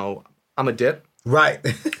saying, you know, I'm a dip. Right.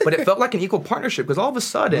 But it felt like an equal partnership because all of a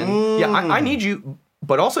sudden, I need you,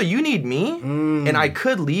 but also you need me. And I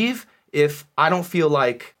could leave if I don't feel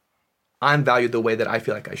like I'm valued the way that I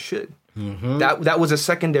feel like I should. That was a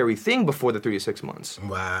secondary thing before the 3 to 6 months.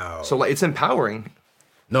 Wow. So like it's empowering.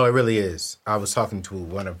 No, it really is. I was talking to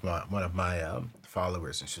one of my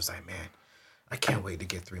followers, and she was like, "Man, I can't wait to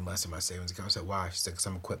get 3 months in my savings account." I said, "Why?" She said, "Because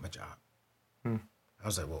I'm gonna quit my job." I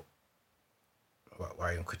was like, "Well, why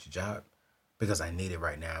are you gonna quit your job?" "Because I need it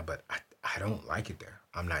right now, but I don't like it there.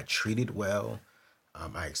 I'm not treated well.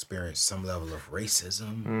 I experienced some level of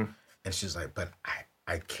racism." And she's like, "But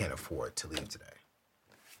I can't afford to leave today."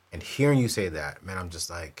 And hearing you say that, man, I'm just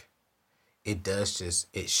like, it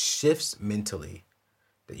shifts mentally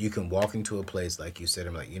that you can walk into a place like you said,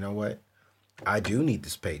 I'm like, you know what? I do need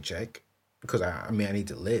this paycheck because I need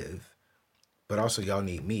to live, but also y'all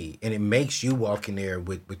need me. And it makes you walk in there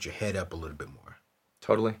with your head up a little bit more.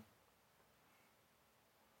 Totally.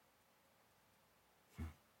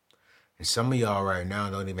 And some of y'all right now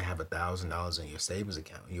don't even have $1,000 in your savings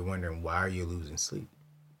account. You're wondering, why are you losing sleep?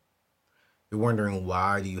 You're wondering,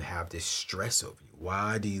 why do you have this stress over you?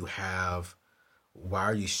 Why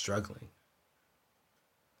are you struggling?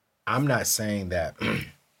 I'm not saying that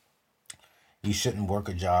you shouldn't work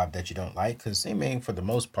a job that you don't like, because I mean, for the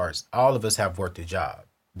most part, all of us have worked a job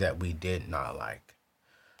that we did not like.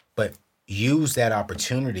 But use that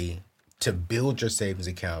opportunity to build your savings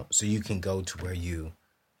account so you can go to where you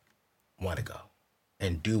want to go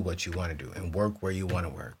and do what you want to do and work where you want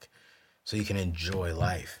to work so you can enjoy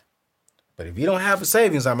life. But if you don't have a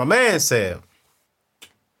savings, like my man said,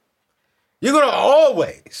 you're going to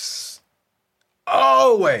always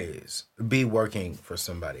be working for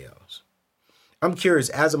somebody else. I'm curious,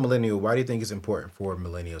 as a millennial, why do you think it's important for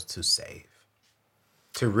millennials to save?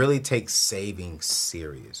 To really take saving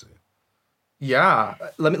seriously? Yeah.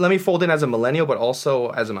 Let me fold in as a millennial, but also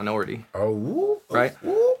as a minority. Right?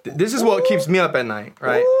 This is what keeps me up at night,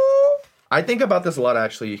 right? I think about this a lot,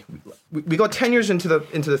 actually. We go 10 years into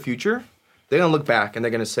the future. They're going to look back and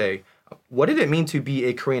they're going to say, what did it mean to be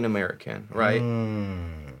a Korean American, right?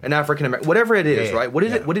 An African American, whatever it is, right? What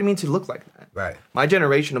did it mean to look like that? Right. My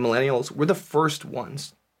generation of millennials, we're the first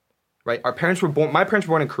ones, right? My parents were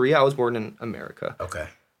born in Korea. I was born in America. Okay.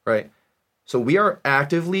 Right? So we are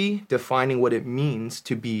actively defining what it means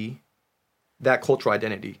to be that cultural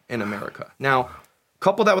identity in America. Now,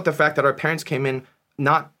 couple that with the fact that our parents came in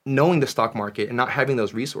not knowing the stock market and not having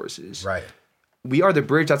those resources. Right. We are the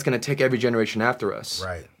bridge that's going to take every generation after us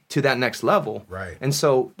to that next level. Right. And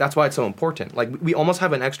so that's why it's so important. Like, we almost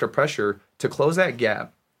have an extra pressure to close that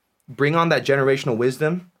gap, bring on that generational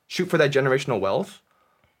wisdom, shoot for that generational wealth.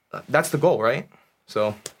 That's the goal, right?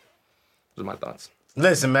 So those are my thoughts.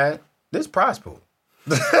 Listen, man, this prize pool.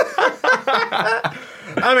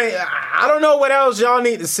 I mean, I don't know what else y'all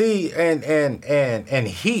need to see and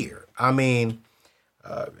hear. I mean,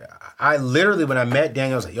 I literally, when I met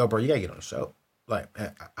Daniel, I was like, yo, bro, you gotta get on the show. Like,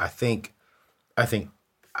 I think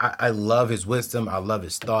I love his wisdom. I love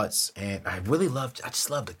his thoughts. And I just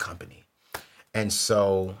love the company. And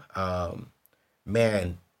so,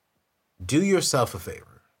 man, do yourself a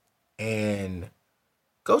favor and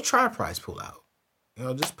go try Prize Pool out. You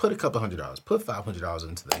know, just put a couple $100, put $500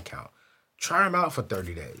 into the account. Try them out for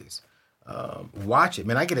 30 days. Watch it.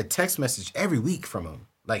 Man, I get a text message every week from him.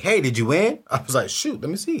 Like, hey, did you win? I was like, shoot, let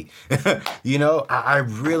me see. You know, I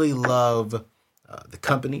really love the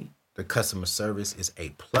company. The customer service is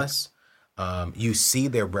A+. You see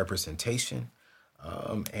their representation.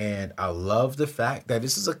 And I love the fact that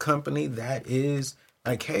this is a company that is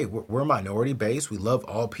like, hey, we're minority based. We love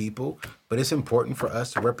all people, but it's important for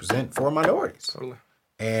us to represent for minorities. Totally.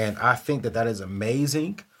 And I think that is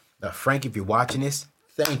amazing. Frank, if you're watching this,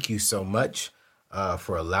 thank you so much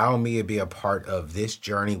for allowing me to be a part of this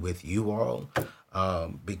journey with you all,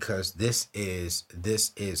 because this is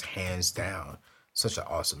hands down such an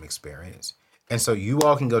awesome experience. And so you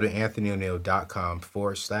all can go to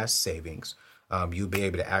anthonyoneal.com/savings. You'll be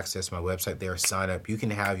able to access my website there, sign up. You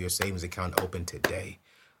can have your savings account open today.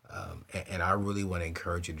 And I really want to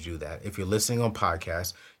encourage you to do that. If you're listening on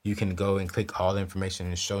podcasts, you can go and click all the information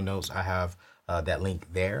in the show notes. I have that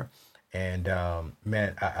link there. And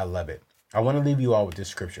man, I love it. I want to leave you all with this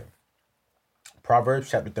scripture. Proverbs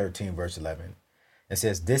chapter 13, verse 11. It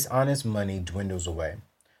says, dishonest money dwindles away,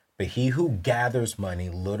 but he who gathers money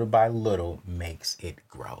little by little makes it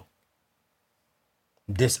grow.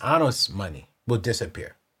 Dishonest money will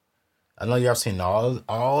disappear. I know y'all seen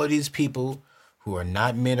all of these people who are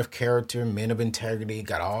not men of character, men of integrity,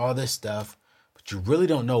 got all this stuff, but you really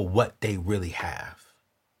don't know what they really have.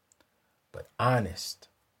 But honest,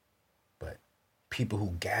 but people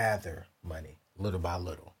who gather money little by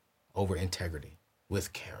little over integrity,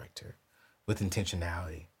 with character, with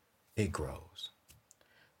intentionality, it grows.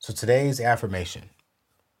 So today's affirmation,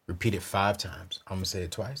 repeat it 5 times. I'm going to say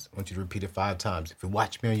it twice. I want you to repeat it 5 times. If you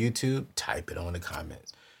watch me on YouTube, type it on the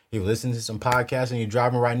comments. If you're listening to some podcasts and you're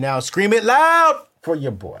driving right now, scream it loud for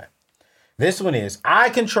your boy. This one is, I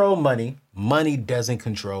control money. Money doesn't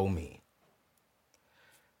control me.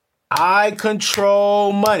 I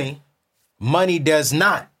control money. Money does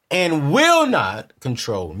not and will not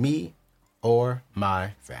control me or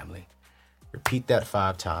my family. Repeat that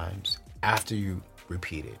 5 times. After you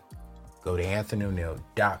repeat it, go to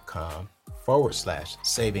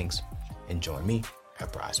anthonyoneal.com/savings and join me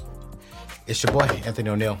at Prize Pool. It's your boy, Anthony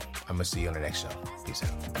O'Neal. I'm going to see you on the next show. Peace out.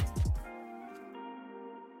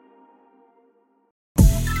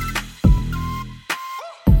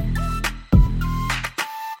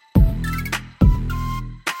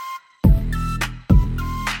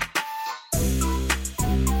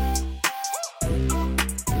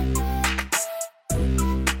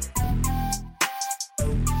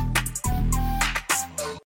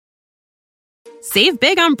 Save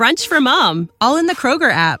big on brunch for mom, all in the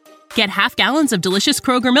Kroger app. Get half gallons of delicious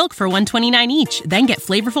Kroger milk for $1.29 each. Then get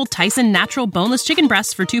flavorful Tyson natural boneless chicken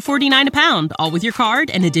breasts for $2.49 a pound, all with your card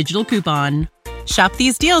and a digital coupon. Shop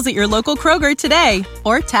these deals at your local Kroger today,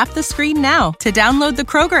 or tap the screen now to download the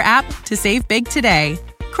Kroger app to save big today.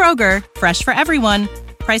 Kroger, fresh for everyone.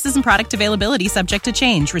 Prices and product availability subject to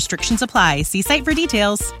change. Restrictions apply. See site for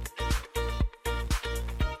details.